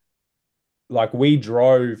is like we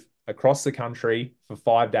drove across the country for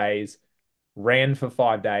 5 days, ran for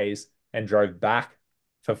 5 days, and drove back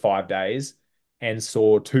for 5 days and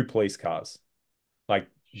saw two police cars. Like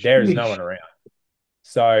there is no Sheesh. one around.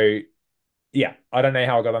 So yeah, I don't know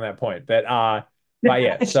how I got on that point, but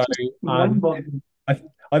yeah. It's So just um, mind-boggling.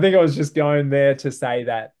 I think I was just going there to say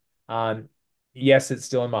that yes, it's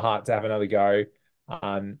still in my heart to have another go.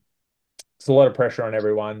 Um, it's a lot of pressure on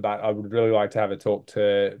everyone, but I would really like to have a talk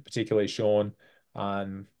to particularly Sean,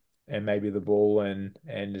 um, and maybe the bull and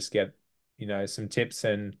just get some tips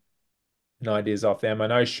and ideas off them. I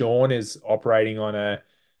know Sean is operating on a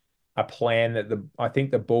plan that the I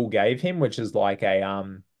think the bull gave him, which is like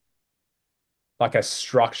a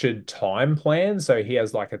structured time plan. So he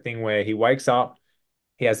has like a thing where he wakes up,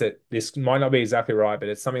 he has it. This might not be exactly right, but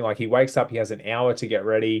it's something like he wakes up, he has an hour to get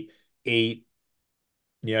ready, eat,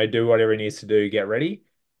 do whatever he needs to do, get ready.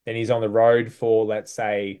 Then he's on the road for, let's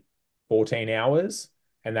say, 14 hours.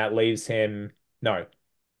 And that leaves him, no,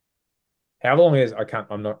 however long it is,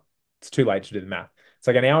 I'm not, it's too late to do the math. It's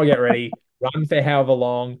like an hour, get ready, run for however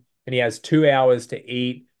long, and he has 2 hours to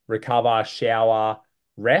eat, recover, shower,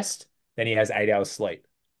 rest. Then he has 8 hours sleep.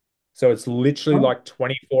 So it's literally Oh, like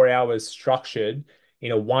 24 hours structured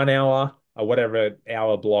in a 1 hour or whatever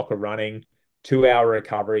hour block of running, 2 hour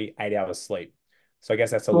recovery, 8 hours sleep. So I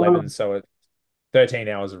guess that's wow. 11. So it's 13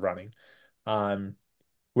 hours of running. Um,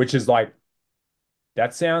 which is like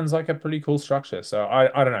that sounds like a pretty cool structure. So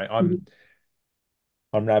I don't know.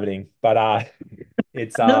 I'm rabbiting, but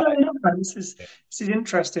it's No, no, no, man. This is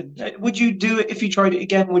interesting. Would you do it if you tried it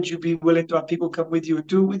again? Would you be willing to have people come with you and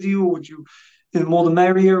do it with you, or would you, the more the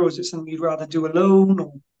merrier, or is it something you'd rather do alone?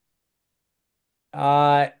 Or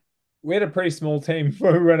uh we had a pretty small team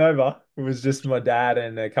when we went over. It was just my dad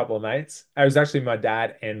and a couple of mates. It was actually my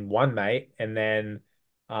dad and one mate, and then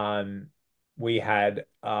um we had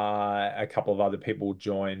a couple of other people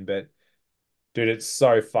join, but dude, it's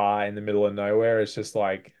so far in the middle of nowhere. It's just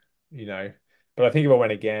like, you know, but I think if I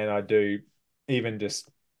went again, I'd do even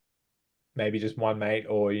just maybe just one mate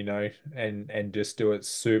or, and just do it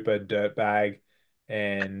super dirtbag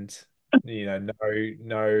and,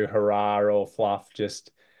 no hurrah or fluff,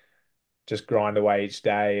 just grind away each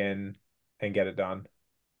day and get it done.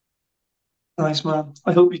 nice, man.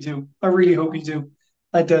 I hope you do. I really hope you do.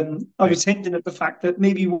 I was hinting at the fact that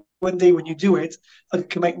maybe one day when you do it, I could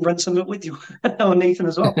come out and run some of it with you, or Nathan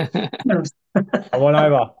as well. Come on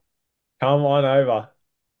over. Come on over.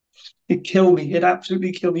 It'd kill me. It'd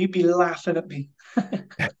absolutely kill me. You'd be laughing at me.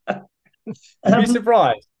 You'd be Um,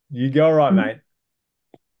 surprised. You go all right, mate.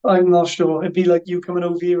 I'm not sure. It'd be like you coming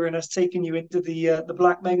over here and us taking you into the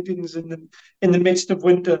Black Mountains in the midst of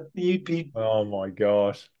winter. You'd be. Oh my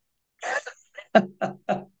gosh.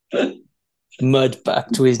 Mud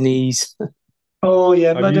back to his knees. Oh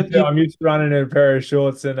yeah, I'm but used to you. I'm used to running in a pair of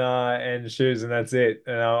shorts and shoes and that's it.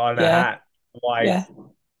 And on a Yeah, hat. Like yeah.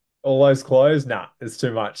 all those clothes, nah, it's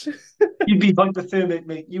too much. You'd be hypothermic,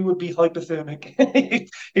 mate. You would be hypothermic.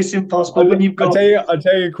 It's impossible I'll, when you've I'll got. tell you, I'll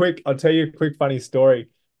tell you a quick funny story.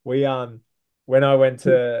 We when I went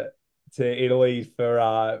to Italy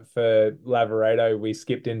for Lavaredo, we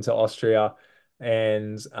skipped into Austria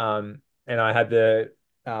and I had the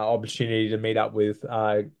opportunity to meet up with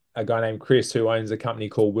a guy named Chris who owns a company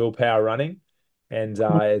called Willpower Running. And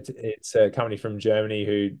it's a company from Germany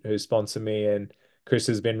who sponsored me, and Chris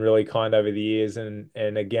has been really kind over the years, and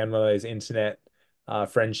again one of those internet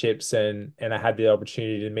friendships, and I had the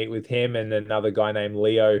opportunity to meet with him and another guy named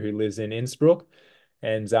Leo who lives in Innsbruck,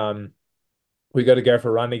 and we got to go for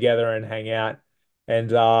a run together and hang out.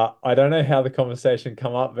 And I don't know how the conversation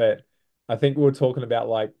come up, but I think we were talking about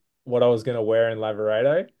like what I was gonna wear in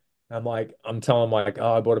Lavaredo. I'm telling him like,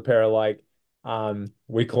 oh, I bought a pair of like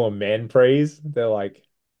we call them man prees. They're like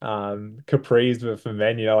capris but for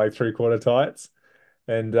men, like three-quarter tights.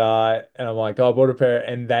 And I'm like, oh, I bought a pair,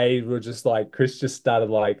 and they were just like, Chris just started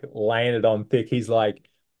like laying it on thick. He's like,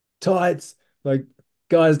 tights, like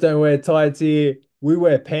guys don't wear tights here. We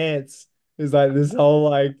wear pants. It's like this whole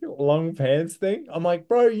like long pants thing. I'm like,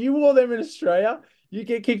 bro, you wore them in Australia. You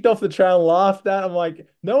get kicked off the trail and laughed at. I'm like,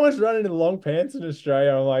 no one's running in long pants in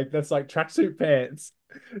Australia. I'm like, that's like tracksuit pants.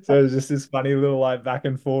 So it's just this funny little like back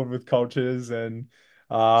and forth with cultures and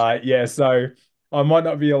yeah, so I might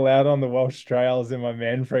not be allowed on the Welsh trails in my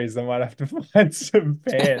man freeze. I might have to find some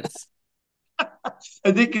pants.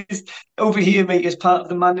 I think it's over here, mate, as part of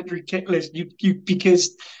the mandatory kit list. You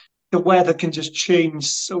because the weather can just change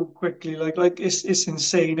so quickly. Like it's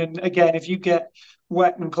insane. And again, if you get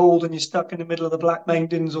wet and cold and you're stuck in the middle of the Black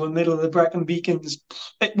Mountains or the middle of the Brecon Beacons,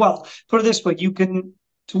 well, put it this way, you can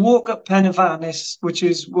to walk up Pen y Fannes, which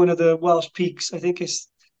is one of the Welsh peaks. I think it's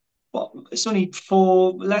only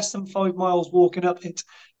for less than 5 miles walking up it,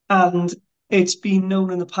 and it's been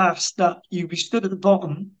known in the past that you'd be stood at the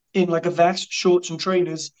bottom in like a vest, shorts, and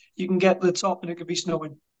trainers. You can get to the top, and it could be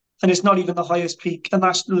snowing, and it's not even the highest peak, and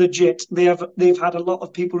that's legit. They've had a lot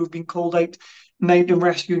of people who've been called out mountain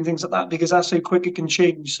rescue and things like that because that's how quick it can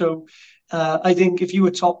change. So. I think if you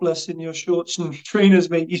were topless in your shorts and trainers,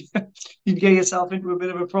 mate, you'd get yourself into a bit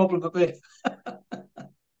of a problem up there.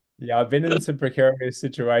 Yeah, I've been in some precarious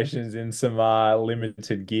situations in some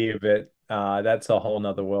limited gear, but that's a whole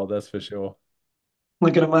nother world, that's for sure.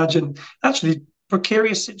 I can imagine. Actually,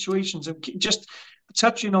 precarious situations and just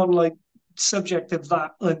touching on like subject of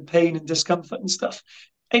that and pain and discomfort and stuff.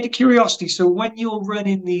 Out of curiosity, so when you're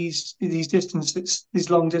running these distances, these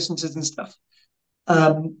long distances and stuff,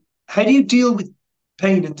 um, how do you deal with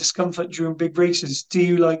pain and discomfort during big races? Do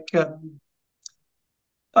you like?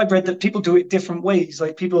 I've read that people do it different ways.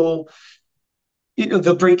 Like people,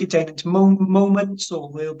 they'll break it down into moments, or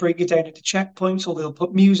they'll break it down into checkpoints, or they'll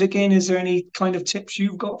put music in. Is there any kind of tips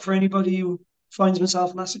you've got for anybody who finds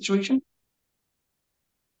themselves in that situation?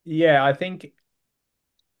 Yeah, I think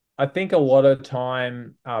a lot of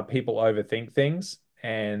time people overthink things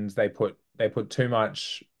and they put too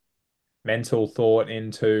much mental thought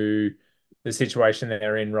into the situation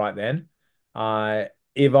they're in right then. Uh,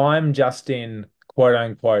 if I'm just in quote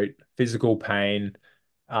unquote physical pain,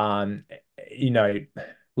 um, you know,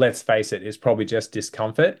 let's face it, it's probably just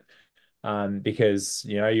discomfort. Because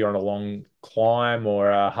you're on a long climb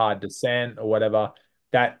or a hard descent or whatever.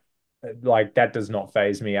 That that does not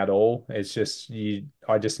phase me at all. It's just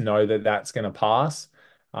I just know that that's going to pass,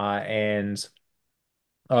 and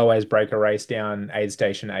I always break a race down aid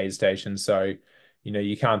station. So,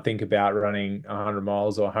 you can't think about running 100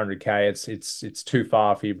 miles or 100K. It's too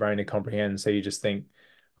far for your brain to comprehend. So you just think,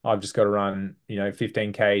 I've just got to run,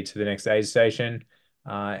 15K to the next aid station.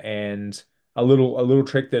 And a little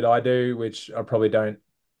trick that I do, which I probably don't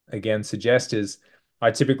again suggest, is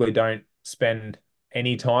I typically don't spend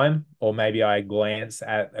any time, or maybe I glance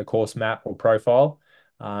at a course map or profile.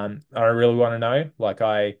 I don't really want to know. Like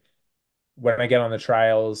when I get on the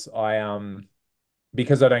trails,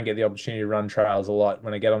 because I don't get the opportunity to run trails a lot,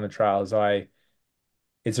 when I get on the trails,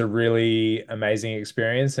 it's a really amazing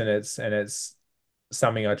experience, and it's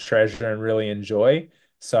something I treasure and really enjoy.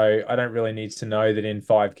 So I don't really need to know that in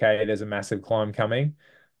 5K there's a massive climb coming.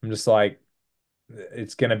 I'm just like,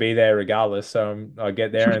 it's going to be there regardless. So I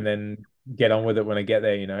get there and then get on with it when I get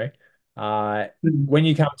there. Uh, when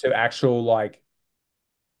you come to actual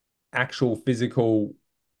physical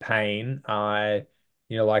pain,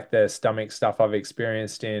 like the stomach stuff I've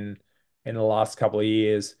experienced in the last couple of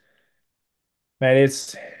years, man,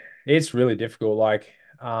 it's really difficult. Like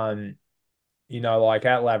at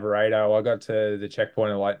Lavaredo, I got to the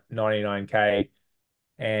checkpoint at like 99K,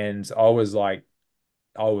 and I was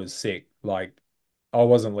sick. Like I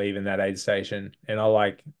wasn't leaving that aid station, and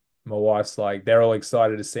my wife's like, they're all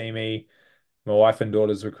excited to see me. My wife and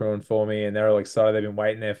daughters were crewing for me, and they're all excited. They've been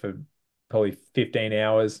waiting there for probably 15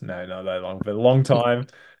 hours. No, not that long, but a long time.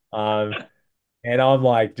 Um, and I'm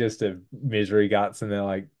like just a misery guts, and they're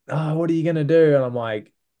like, "Oh, what are you gonna do?" And I'm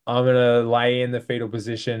like, "I'm gonna lay in the fetal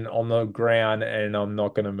position on the ground, and I'm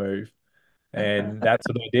not gonna move." And that's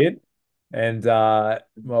what I did. And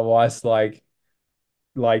my wife's like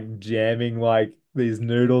jamming like these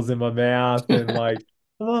noodles in my mouth, and like,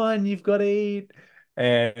 "Come on, you've got to eat."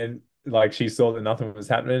 And like she saw that nothing was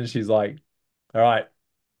happening. She's like, "All right,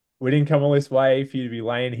 we didn't come all this way for you to be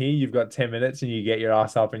laying here. You've got 10 minutes, and you get your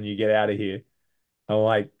ass up and you get out of here." I'm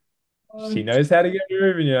like, she knows how to get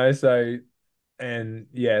moving, so and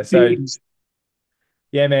yeah, so Jeez.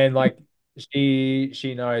 yeah, man, like she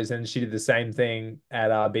knows, and she did the same thing at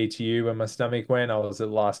BTU when my stomach went. I was at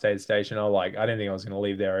the last aid station. I didn't think I was gonna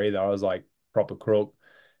leave there either. I was like proper crook.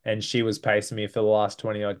 And she was pacing me for the last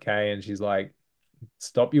 20 odd K, and she's like,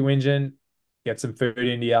 stop your whinging, get some food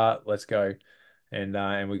into you, let's go.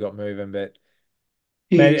 And we got moving. But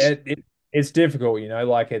man, Jeez. it's difficult,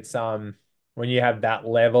 like it's when you have that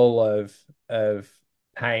level of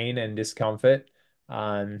pain and discomfort,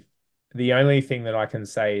 um the only thing that I can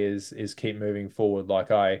say is keep moving forward.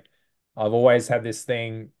 Like I've always had this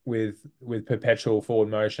thing with perpetual forward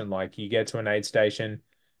motion. Like you get to an aid station,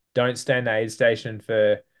 don't stay in the aid station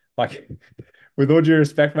for like with all due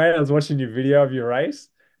respect, mate, I was watching your video of your race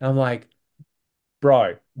and I'm like,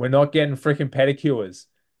 bro, we're not getting freaking pedicures.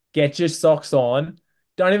 Get your socks on.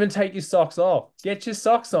 Don't even take your socks off. Get your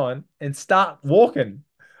socks on and start walking.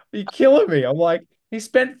 You're killing me. I'm like, he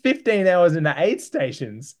spent 15 hours in the aid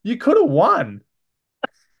stations. You could have won.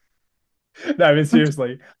 No, but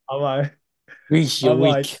seriously, I'm like, Reach your I'm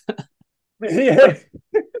like, week. yeah.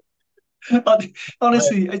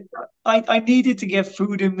 Honestly, I needed to get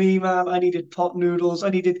food in me, man. I needed pot noodles.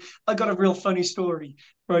 I got a real funny story,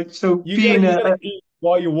 right? So You gotta being you gotta eat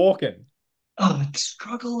while you're walking. oh, it's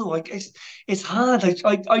struggle. Like it's hard.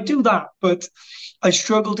 I do that, but I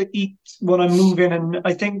struggle to eat when I'm moving, and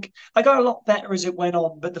I think I got a lot better as it went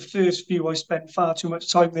on. But the first few, I spent far too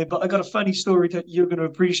much time there. But I got a funny story that you're going to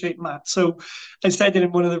appreciate, Matt. So I said it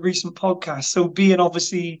in one of the recent podcasts. So being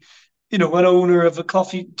obviously, an owner of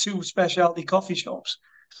two specialty coffee shops.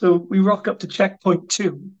 So we rock up to checkpoint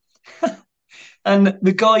two. And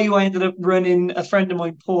the guy who I ended up running, a friend of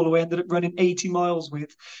mine, Paul, who I ended up running 80 miles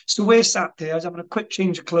with. So we're sat there. I was having a quick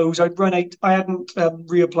change of clothes. I'd run out. I hadn't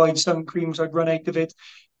reapplied sun creams. I'd run out of it.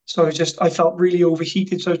 So I felt really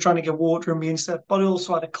overheated. So I was trying to get water in me and stuff. But I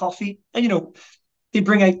also had a coffee. And, they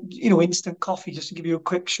bring out, instant coffee just to give you a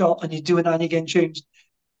quick shot and you're doing that and you're getting changed.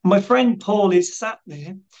 My friend Paul is sat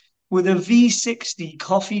there with a V60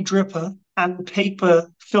 coffee dripper and paper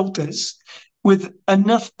filters with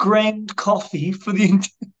enough ground coffee for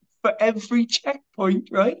every checkpoint,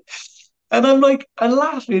 right? And I'm like, I'm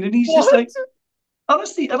laughing, and he's just What? like,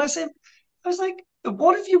 honestly, and I was like,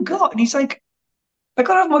 what have you got? And he's like, I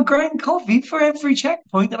gotta have my ground coffee for every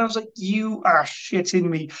checkpoint. And I was like, you are shitting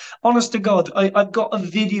me. Honest to God, I've got a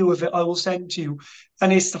video of it I will send to you.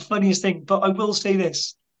 And it's the funniest thing. But I will say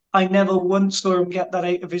this. I never once saw him get that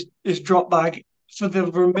out of his drop bag for the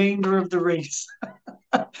remainder of the race.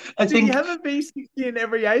 I Did he think have a V60 in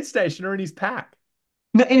every aid station or in his pack?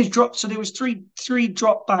 no, in his drop, so there was three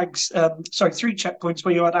drop bags. Sorry, three checkpoints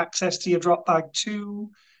where you had access to your drop bag,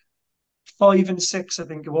 2, 5, and 6, I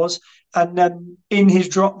think it was. And then in his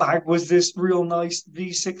drop bag was this real nice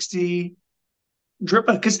V60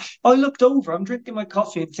 dripper. Because I looked over, I'm drinking my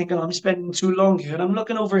coffee and thinking I'm spending too long here, and I'm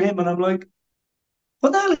looking over him and I'm like,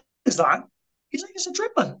 what the hell is that? He's like, it's a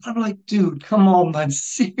dripper. I'm like, dude, come on, man,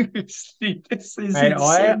 seriously, this is Hey,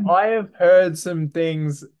 I insane. I have heard some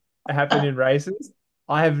things happen in races.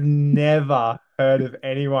 I have never heard of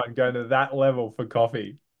anyone going to that level for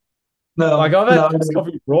coffee. Like No, I've had no, iced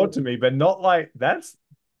coffee brought to me, but not like that's.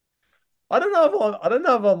 I don't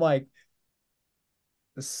know if I'm like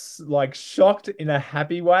like shocked in a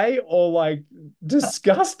happy way or like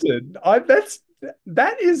disgusted.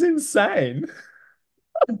 That is insane.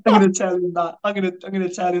 I'm going to tell him that. I'm going to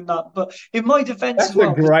tell him that. But in my defence as That's a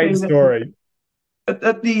well, just great saying that story. at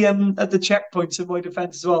the checkpoints in my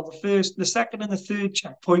defence as well, the second, and the third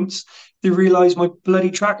checkpoints, they realised my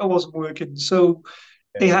bloody tracker wasn't working, so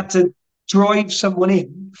they Yeah. had to drive someone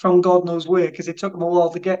in from God knows where because it took them a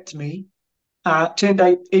while to get to me. Turned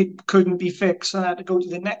out it couldn't be fixed, and I had to go to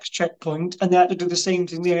the next checkpoint, and they had to do the same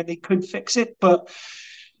thing there, and they could fix it. But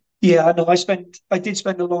yeah, I know I did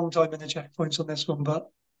spend a long time in the checkpoints on this one, but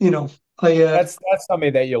you know, I That's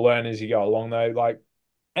something that you learn as you go along though. Like,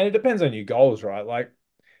 and it depends on your goals, right? Like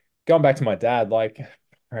going back to my dad, like,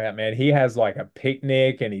 right, man, he has like a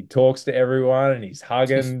picnic and he talks to everyone and he's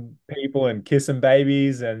hugging people and kissing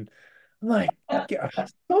babies. And I'm like,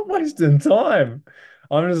 stop wasting time.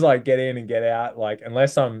 I'm just like, get in and get out. Like,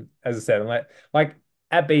 unless I'm, as I said, unless, like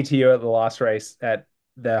at BTU at the last race at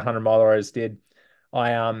the 100 mile I just did, I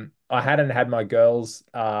hadn't had my girls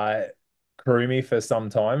crew me for some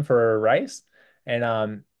time for a race. And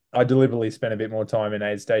I deliberately spent a bit more time in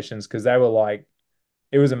aid stations because they were like,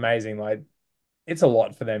 it was amazing. Like it's a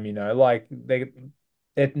lot for them, like they're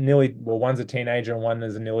nearly, well, one's a teenager and one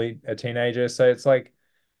is nearly a teenager. So it's like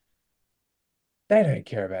they don't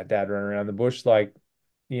care about dad running around the bush. Like,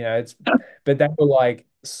 it's but they were like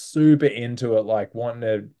super into it, like wanting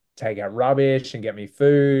to take out rubbish and get me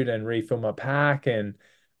food and refill my pack. And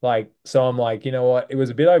like, so I'm like, you know what? It was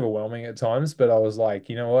a bit overwhelming at times, but I was like,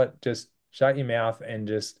 you know what? Just shut your mouth and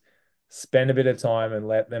just spend a bit of time and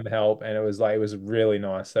let them help. And it was like, it was really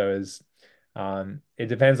nice. So it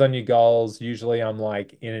depends on your goals. Usually I'm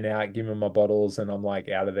like in and out, giving them my bottles and I'm like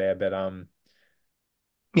out of there. But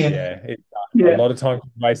Yeah, yeah, it's a yeah, lot of time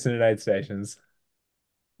wasted in aid stations.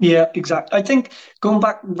 yeah, exactly. I think going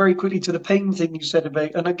back very quickly to the pain thing you said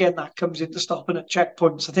about, and again, that comes into stopping at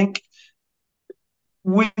checkpoints. I think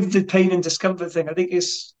with the pain and discomfort thing, I think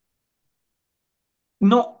it's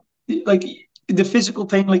not like the physical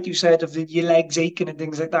pain, like you said, of your legs aching and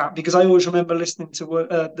things like that. Because I always remember listening to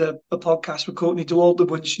a podcast with Courtney Dauwalter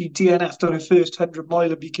when she DNF'd on her first 100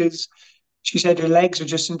 miler because she said her legs are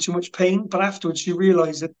just in too much pain. But afterwards, she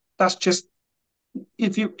realised that that's just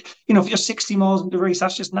if if you're 60 miles into the race,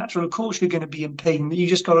 that's just natural. Of course, you're going to be in pain. You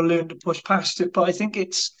just got to learn to push past it. But I think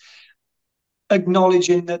it's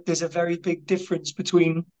acknowledging that there's a very big difference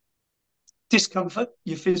between discomfort,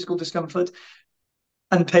 your physical discomfort,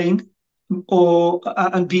 and pain, or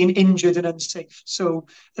and being injured and unsafe. So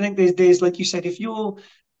I think there's like you said, if you're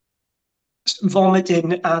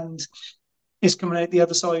vomiting and it's coming out the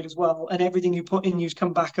other side as well, and everything you put in you's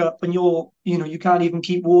come back up, and you can't even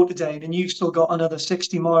keep water down, and you've still got another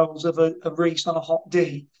 60 miles of a race on a hot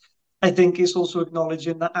day. I think it's also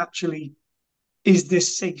acknowledging that actually is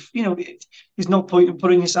this safe? There's no point in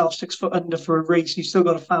putting yourself 6 foot under for a race. You've still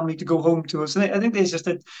got a family to go home to. So I think there's just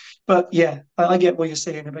but yeah, I get what you're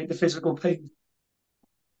saying about the physical pain.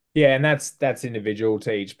 Yeah, and that's individual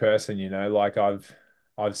to each person, Like I've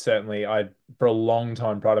certainly I for a long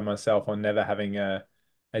time prided myself on never having a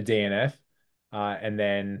DNF. And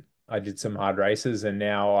then I did some hard races and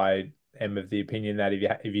now I am of the opinion that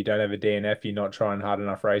if you don't have a DNF, you're not trying hard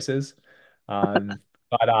enough races. Um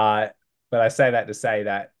but uh but I say that to say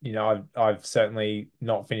that, I've certainly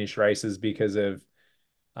not finished races because of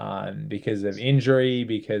injury,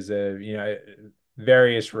 because of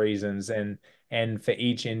various reasons, and for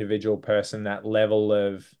each individual person, that level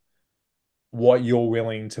of what you're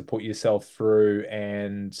willing to put yourself through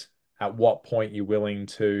and at what point you're willing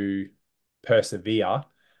to persevere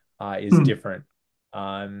is Mm, different.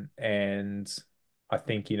 And I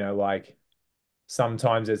think like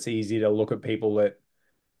sometimes it's easy to look at people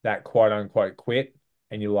that quote unquote quit,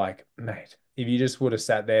 and you're like, mate, if you just would have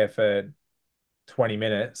sat there for 20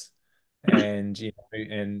 minutes and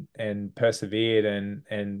and persevered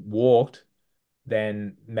and walked,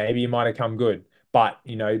 then maybe you might have come good. But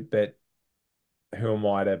who am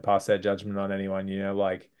I to pass that judgment on anyone?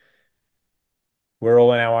 Like we're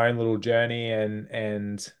all in our own little journey,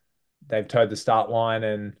 and they've towed the start line,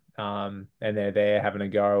 and they're there having a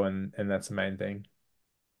go, and that's the main thing.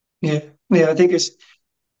 yeah, yeah. I think it's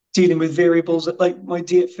dealing with variables that, like my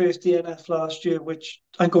first DNF last year, which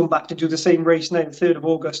I'm going back to do the same race now, the 3rd of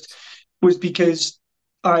August, was because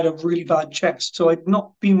I had a really bad chest. So I'd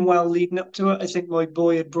not been well leading up to it. I think my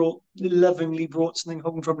boy had lovingly brought something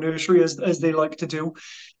home from nursery, as they like to do,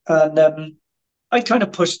 and I kind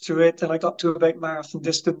of pushed through it, and I got to about marathon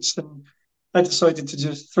distance, and I decided to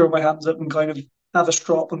just throw my hands up and kind of have a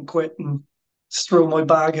strop and quit and throw my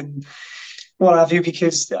bag and what have you,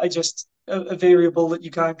 because I just a variable that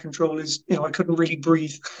you can't control is, I couldn't really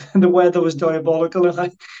breathe, and the weather was diabolical,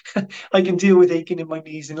 and I can deal with aching in my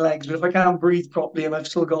knees and legs, but if I can't breathe properly and I've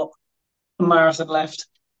still got a marathon left,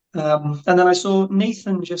 and then I saw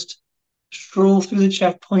Nathan just stroll through the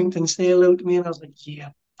checkpoint and say hello to me, and I was like, yeah,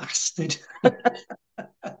 bastard.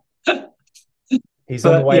 He's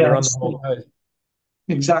on the But way to yeah, run the whole coast.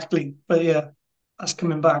 exactly. But yeah, that's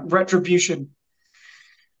coming back. Retribution,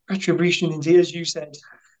 indeed, as you said.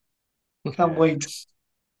 Can't Yeah, wait.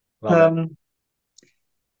 love it. Um,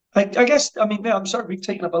 I guess, I mean, yeah, I'm sorry we've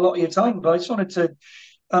taken up a lot of your time, but I just wanted to,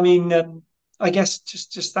 I mean, I guess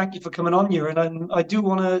just thank you for coming on here, and I do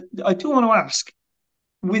want to ask,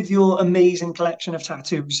 with your amazing collection of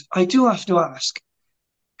tattoos, I do have to ask.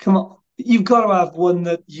 Come on, you've got to have one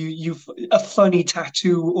that you've a funny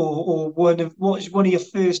tattoo, or one of your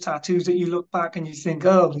first tattoos that you look back and you think,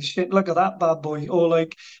 holy shit, look at that bad boy, or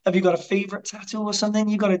like, have you got a favorite tattoo or something?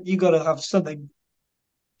 You gotta have something.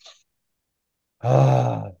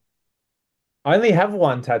 Ah, I only have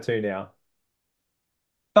one tattoo now.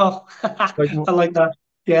 Oh, Like, I like that.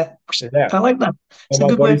 Yeah, yeah, I like that. It's on a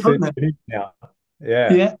my good way of putting bodysuit it. now.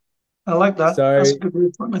 Yeah. Yeah, I like that. So That's a good way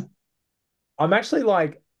of putting it. I'm actually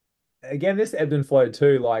like, again, this ebbed and flowed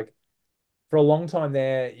too. Like for a long time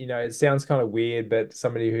there, it sounds kind of weird, but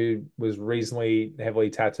somebody who was reasonably heavily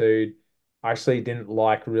tattooed, I actually didn't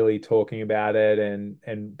like really talking about it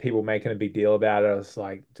and people making a big deal about it. I was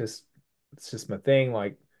like, it's just my thing.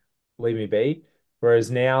 Like leave me be.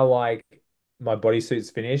 Whereas now, like my bodysuit's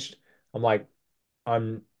finished, I'm like,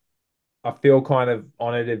 I'm I feel kind of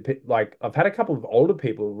honored. Like I've had a couple of older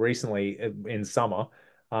people recently in summer,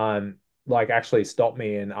 um, like actually stop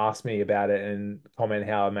me and ask me about it and comment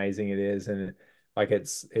how amazing it is, and like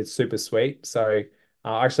it's super sweet. So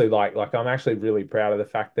actually, like I'm actually really proud of the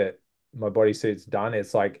fact that my bodysuit's done.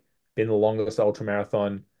 It's like been the longest ultra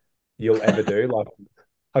marathon you'll ever do. Like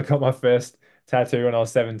I got my first tattoo when I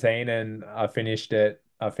was 17, and I finished it.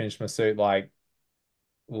 I finished my suit like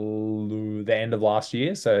the end of last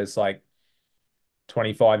year, so it's like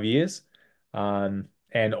 25 years.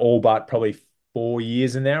 And all but probably 4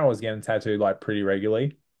 years in there, I was getting tattooed like pretty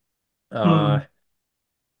regularly. Uh, Mm.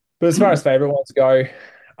 but as far as favorite ones go,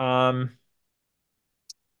 um,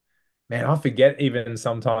 man, I forget even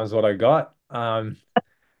sometimes what I got.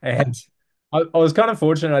 And I was kind of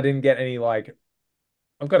fortunate I didn't get any like,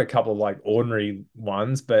 I've got a couple of like ordinary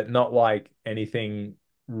ones, but not like anything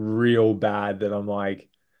real bad that I'm like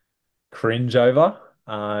cringe over.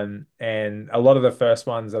 And a lot of the first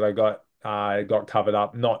ones that I got covered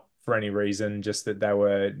up, not for any reason, just that they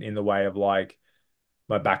were in the way of like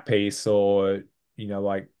my back piece or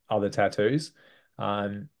like other tattoos.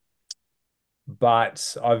 Um,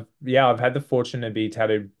 but I've had the fortune to be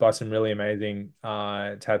tattooed by some really amazing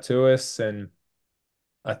tattooists, and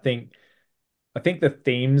I think I think the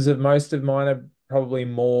themes of most of mine are probably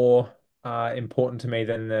more important to me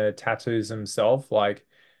than the tattoos themselves. Like,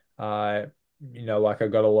 uh, like I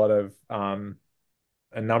got a lot of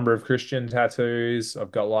a number of Christian tattoos.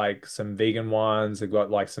 I've got like some vegan ones. I've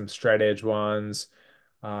got like some straight edge ones.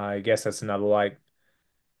 I guess that's another like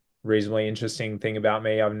reasonably interesting thing about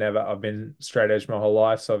me. I've been straight edge my whole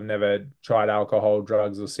life, so I've never tried alcohol,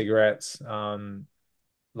 drugs, or cigarettes.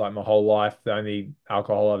 Like my whole life. The only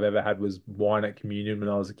alcohol I've ever had was wine at communion when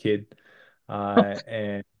I was a kid.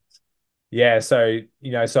 And yeah, so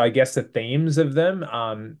so I guess the themes of them,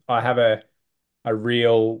 I have a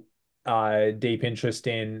real deep interest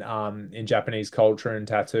in Japanese culture and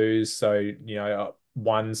tattoos. So,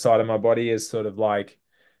 one side of my body is sort of like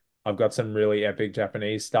I've got some really epic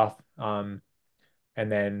Japanese stuff.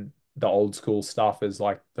 And then the old school stuff is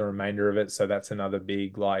like the remainder of it. So that's another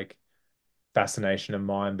big like fascination of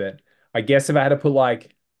mine. But I guess if I had to put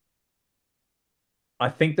like, I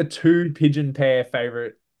think the two pigeon pair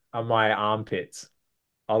favorite are my armpits.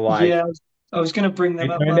 I Yeah, like, I was going to bring them they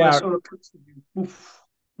up, turned man. I out, saw a picture of you. Oof,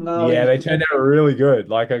 yeah, gnarly. they turned out really good.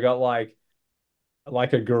 Like I got like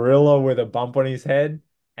a gorilla with a bump on his head,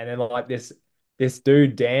 and then like this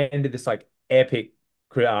dude Dan did this like epic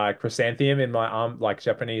chrysanthemum in my arm, like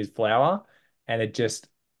Japanese flower, and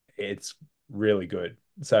it's really good.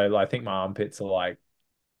 So like, I think my armpits are like,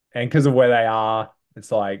 and because of where they are,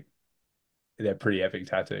 it's like they're pretty epic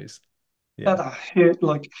tattoos. That Yeah. hurt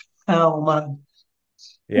like hell, man.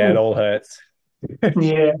 Yeah, it all hurts.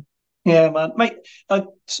 Yeah, yeah, man. Mate,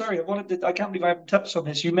 sorry, I can't believe I haven't touched on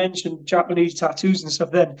this. You mentioned Japanese tattoos and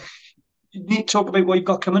stuff then. You need to talk about what you've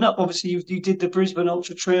got coming up. Obviously, you did the Brisbane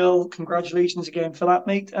Ultra Trail. Congratulations again for that,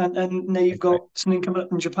 mate. And now you've got something coming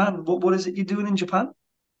up in Japan. What is it you're doing in Japan?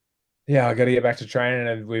 Yeah, I got to get back to training,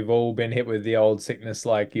 and we've all been hit with the old sickness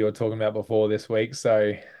like you were talking about before this week.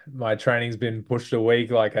 So my training's been pushed a week.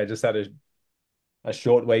 Like I just had a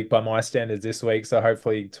short week by my standards this week, so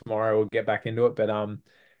hopefully tomorrow we'll get back into it. But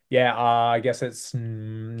yeah, I guess it's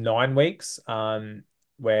 9 weeks.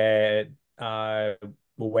 Where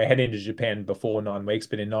well, we're heading to Japan before 9 weeks,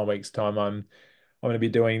 but in 9 weeks' time, I'm going to be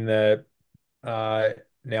doing the uh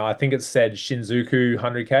now I think it said Shinjuku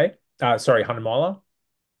 100K. Sorry, 100 miler.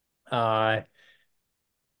 Uh,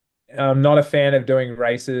 I'm not a fan of doing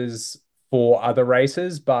races for other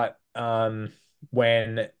races, but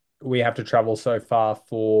when we have to travel so far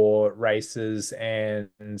for races and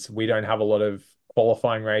we don't have a lot of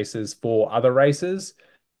qualifying races for other races,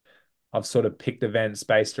 I've sort of picked events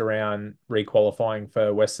based around requalifying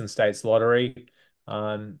for Western States Lottery.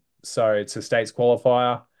 So it's a states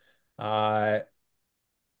qualifier. Uh,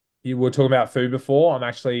 you were talking about food before. I'm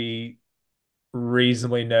actually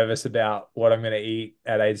reasonably nervous about what I'm going to eat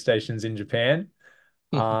at aid stations in Japan.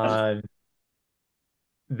 Um,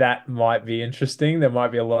 that might be interesting. There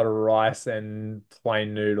might be a lot of rice and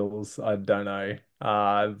plain noodles. I don't know.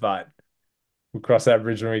 But we'll cross that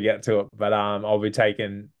bridge when we get to it. But I'll be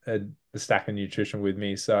taking a stack of nutrition with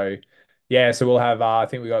me. So yeah, so we'll have I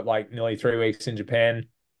think we got like nearly 3 weeks in Japan,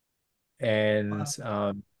 and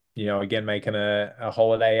Wow, again making a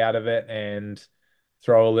holiday out of it and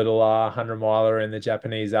throw a little 100 miler in the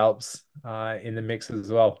Japanese Alps in the mix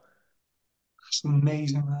as well. that's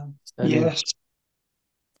amazing, man. Stunning. Yes,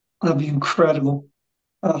 that'd be incredible.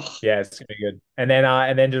 Oh, Yeah, it's gonna be good. And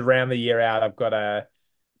then to round the year out, I've got an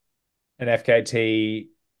FKT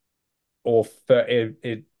or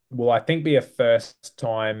it will, I think, be a first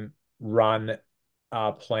time run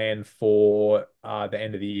plan for the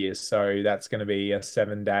end of the year. So that's going to be a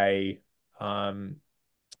 7 day um,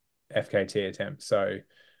 FKT attempt. So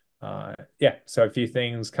yeah, so a few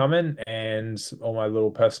things coming and all my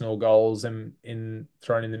little personal goals in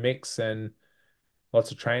thrown in the mix and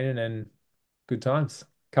lots of training and good times.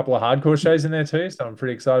 A couple of hardcore shows in there too, so I'm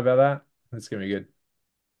pretty excited about that. It's gonna be good.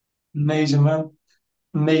 amazing, man.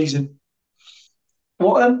 Amazing.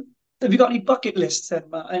 What have you got any bucket lists then,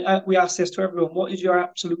 Matt? We asked this to everyone. What is your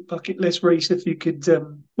absolute bucket list race if you could?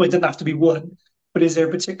 Well, it doesn't have to be one, but is there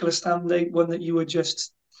a particular standout one that you would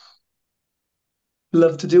just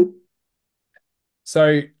love to do?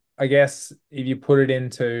 So I guess if you put it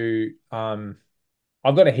into I've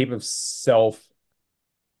got a heap of self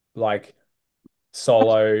like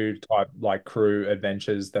solo type like crew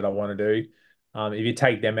adventures that I want to do. If you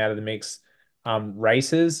take them out of the mix,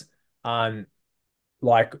 races, um,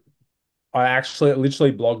 like I actually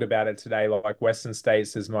literally blogged about it today. Like Western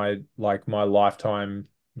States is my lifetime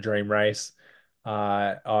dream race.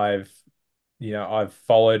 I've I've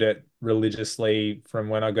followed it religiously from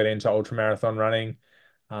when I got into ultramarathon running.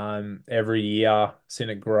 Every year, seen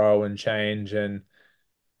it grow and change, and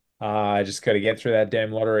I just got to get through that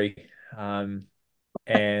damn lottery.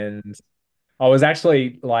 And I was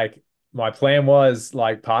actually like, my plan was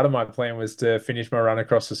like part of my plan was to finish my run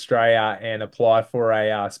across Australia and apply for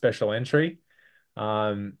a special entry,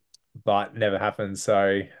 um, but never happened.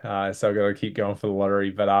 So I got to keep going for the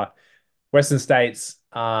lottery. But Western States,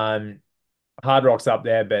 Hard Rock's up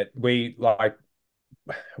there, but we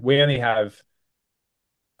only have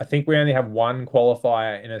I think we only have one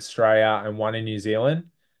qualifier in Australia and one in New Zealand.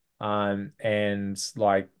 And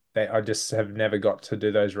like I just have never got to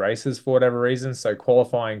do those races for whatever reason. So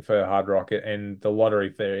qualifying for Hard Rock and the lottery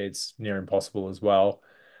for it's near impossible as well.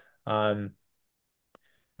 Um,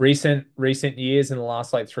 recent years in the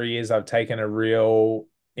last like 3 years, I've taken a real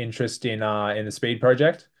interest in the speed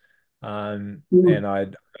project. Mm. And I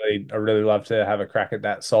really love to have a crack at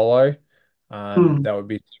that solo. Mm. That would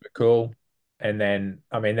be super cool. And then,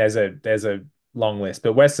 I mean, there's a long list,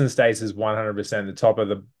 but Western States is 100% the top of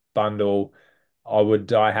the bundle. I would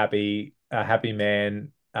die happy, a happy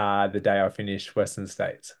man, the day I finish Western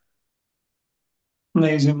States.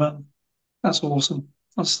 Amazing, man. That's awesome.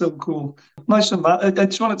 That's so cool. Nice one, Matt. I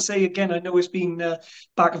just wanted to say again, I know it's been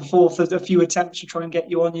back and forth a few attempts to try and get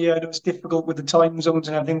you on here. I know it's difficult with the time zones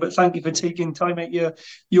and everything, but thank you for taking time out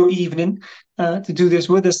your evening to do this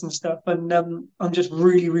with us and stuff. And I'm just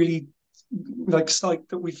really, really like psyched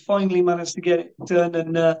that we finally managed to get it done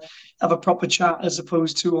and have a proper chat as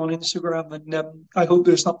opposed to on Instagram. And I hope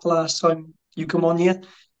it's not the last time you come on here.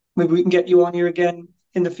 Maybe we can get you on here again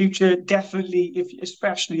in the future. Definitely,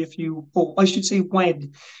 especially if you, or I should say,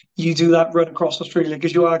 when you do that run across Australia,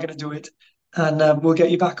 because you are going to do it, and we'll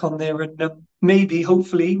get you back on there, and maybe,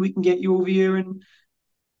 hopefully, we can get you over here and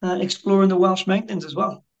exploring the Welsh mountains as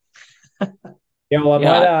well. Yeah, well,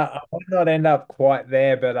 Yeah, I might not end up quite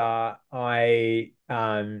there, but I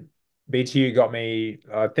BTU got me.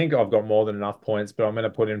 I think I've got more than enough points, but I'm going to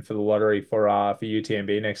put in for the lottery for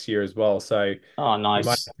UTMB next year as well. So oh, you might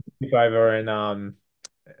nice. keep over and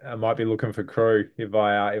I might be looking for crew if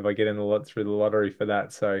I get in the lot through the lottery for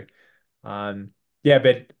that. So um, yeah,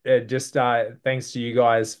 but just thanks to you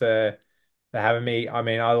guys for having me. I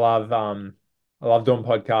mean, I love doing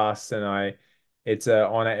podcasts, and I it's an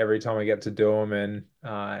honor every time I get to do them.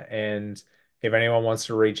 And if anyone wants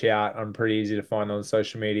to reach out, I'm pretty easy to find on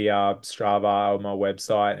social media, Strava, or my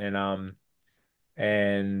website,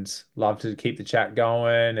 and love to keep the chat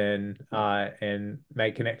going and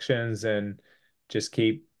make connections and just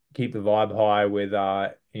keep the vibe high with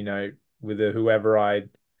with whoever I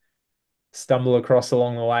stumble across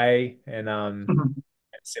along the way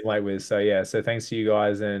simulate with. So yeah, so thanks to you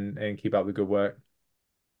guys and keep up the good work.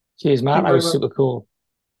 Cheers, Thank Matt. you That very was much. super cool.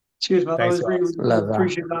 Cheers, Matt. That Thanks was really, guys, really cool. Love that.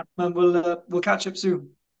 Appreciate that, man. We'll catch up soon.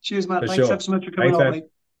 Cheers, Matt. for Thanks ever sure. so much for coming Thanks, on, man. mate.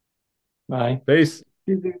 Bye. Peace.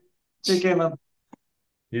 Cheers, dude. Take care, man.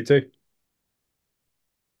 You too.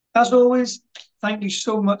 As always, thank you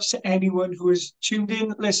so much to anyone who has tuned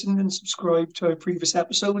in, listened, and subscribed to our previous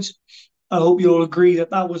episodes. I hope you all agree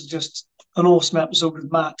that that was just an awesome episode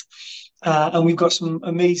with Matt. And we've got some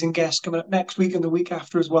amazing guests coming up next week and the week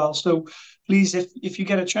after as well. So please, if you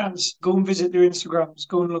get a chance, go and visit their Instagrams,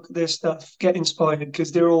 go and look at their stuff, get inspired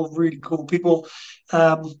because they're all really cool people,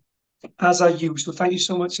 as are you. So thank you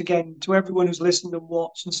so much again to everyone who's listened and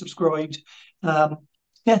watched and subscribed.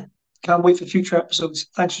 Yeah, can't wait for future episodes.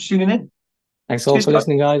 Thanks for tuning in. Thanks all Cheers, for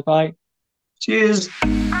listening, guys. Bye. Cheers.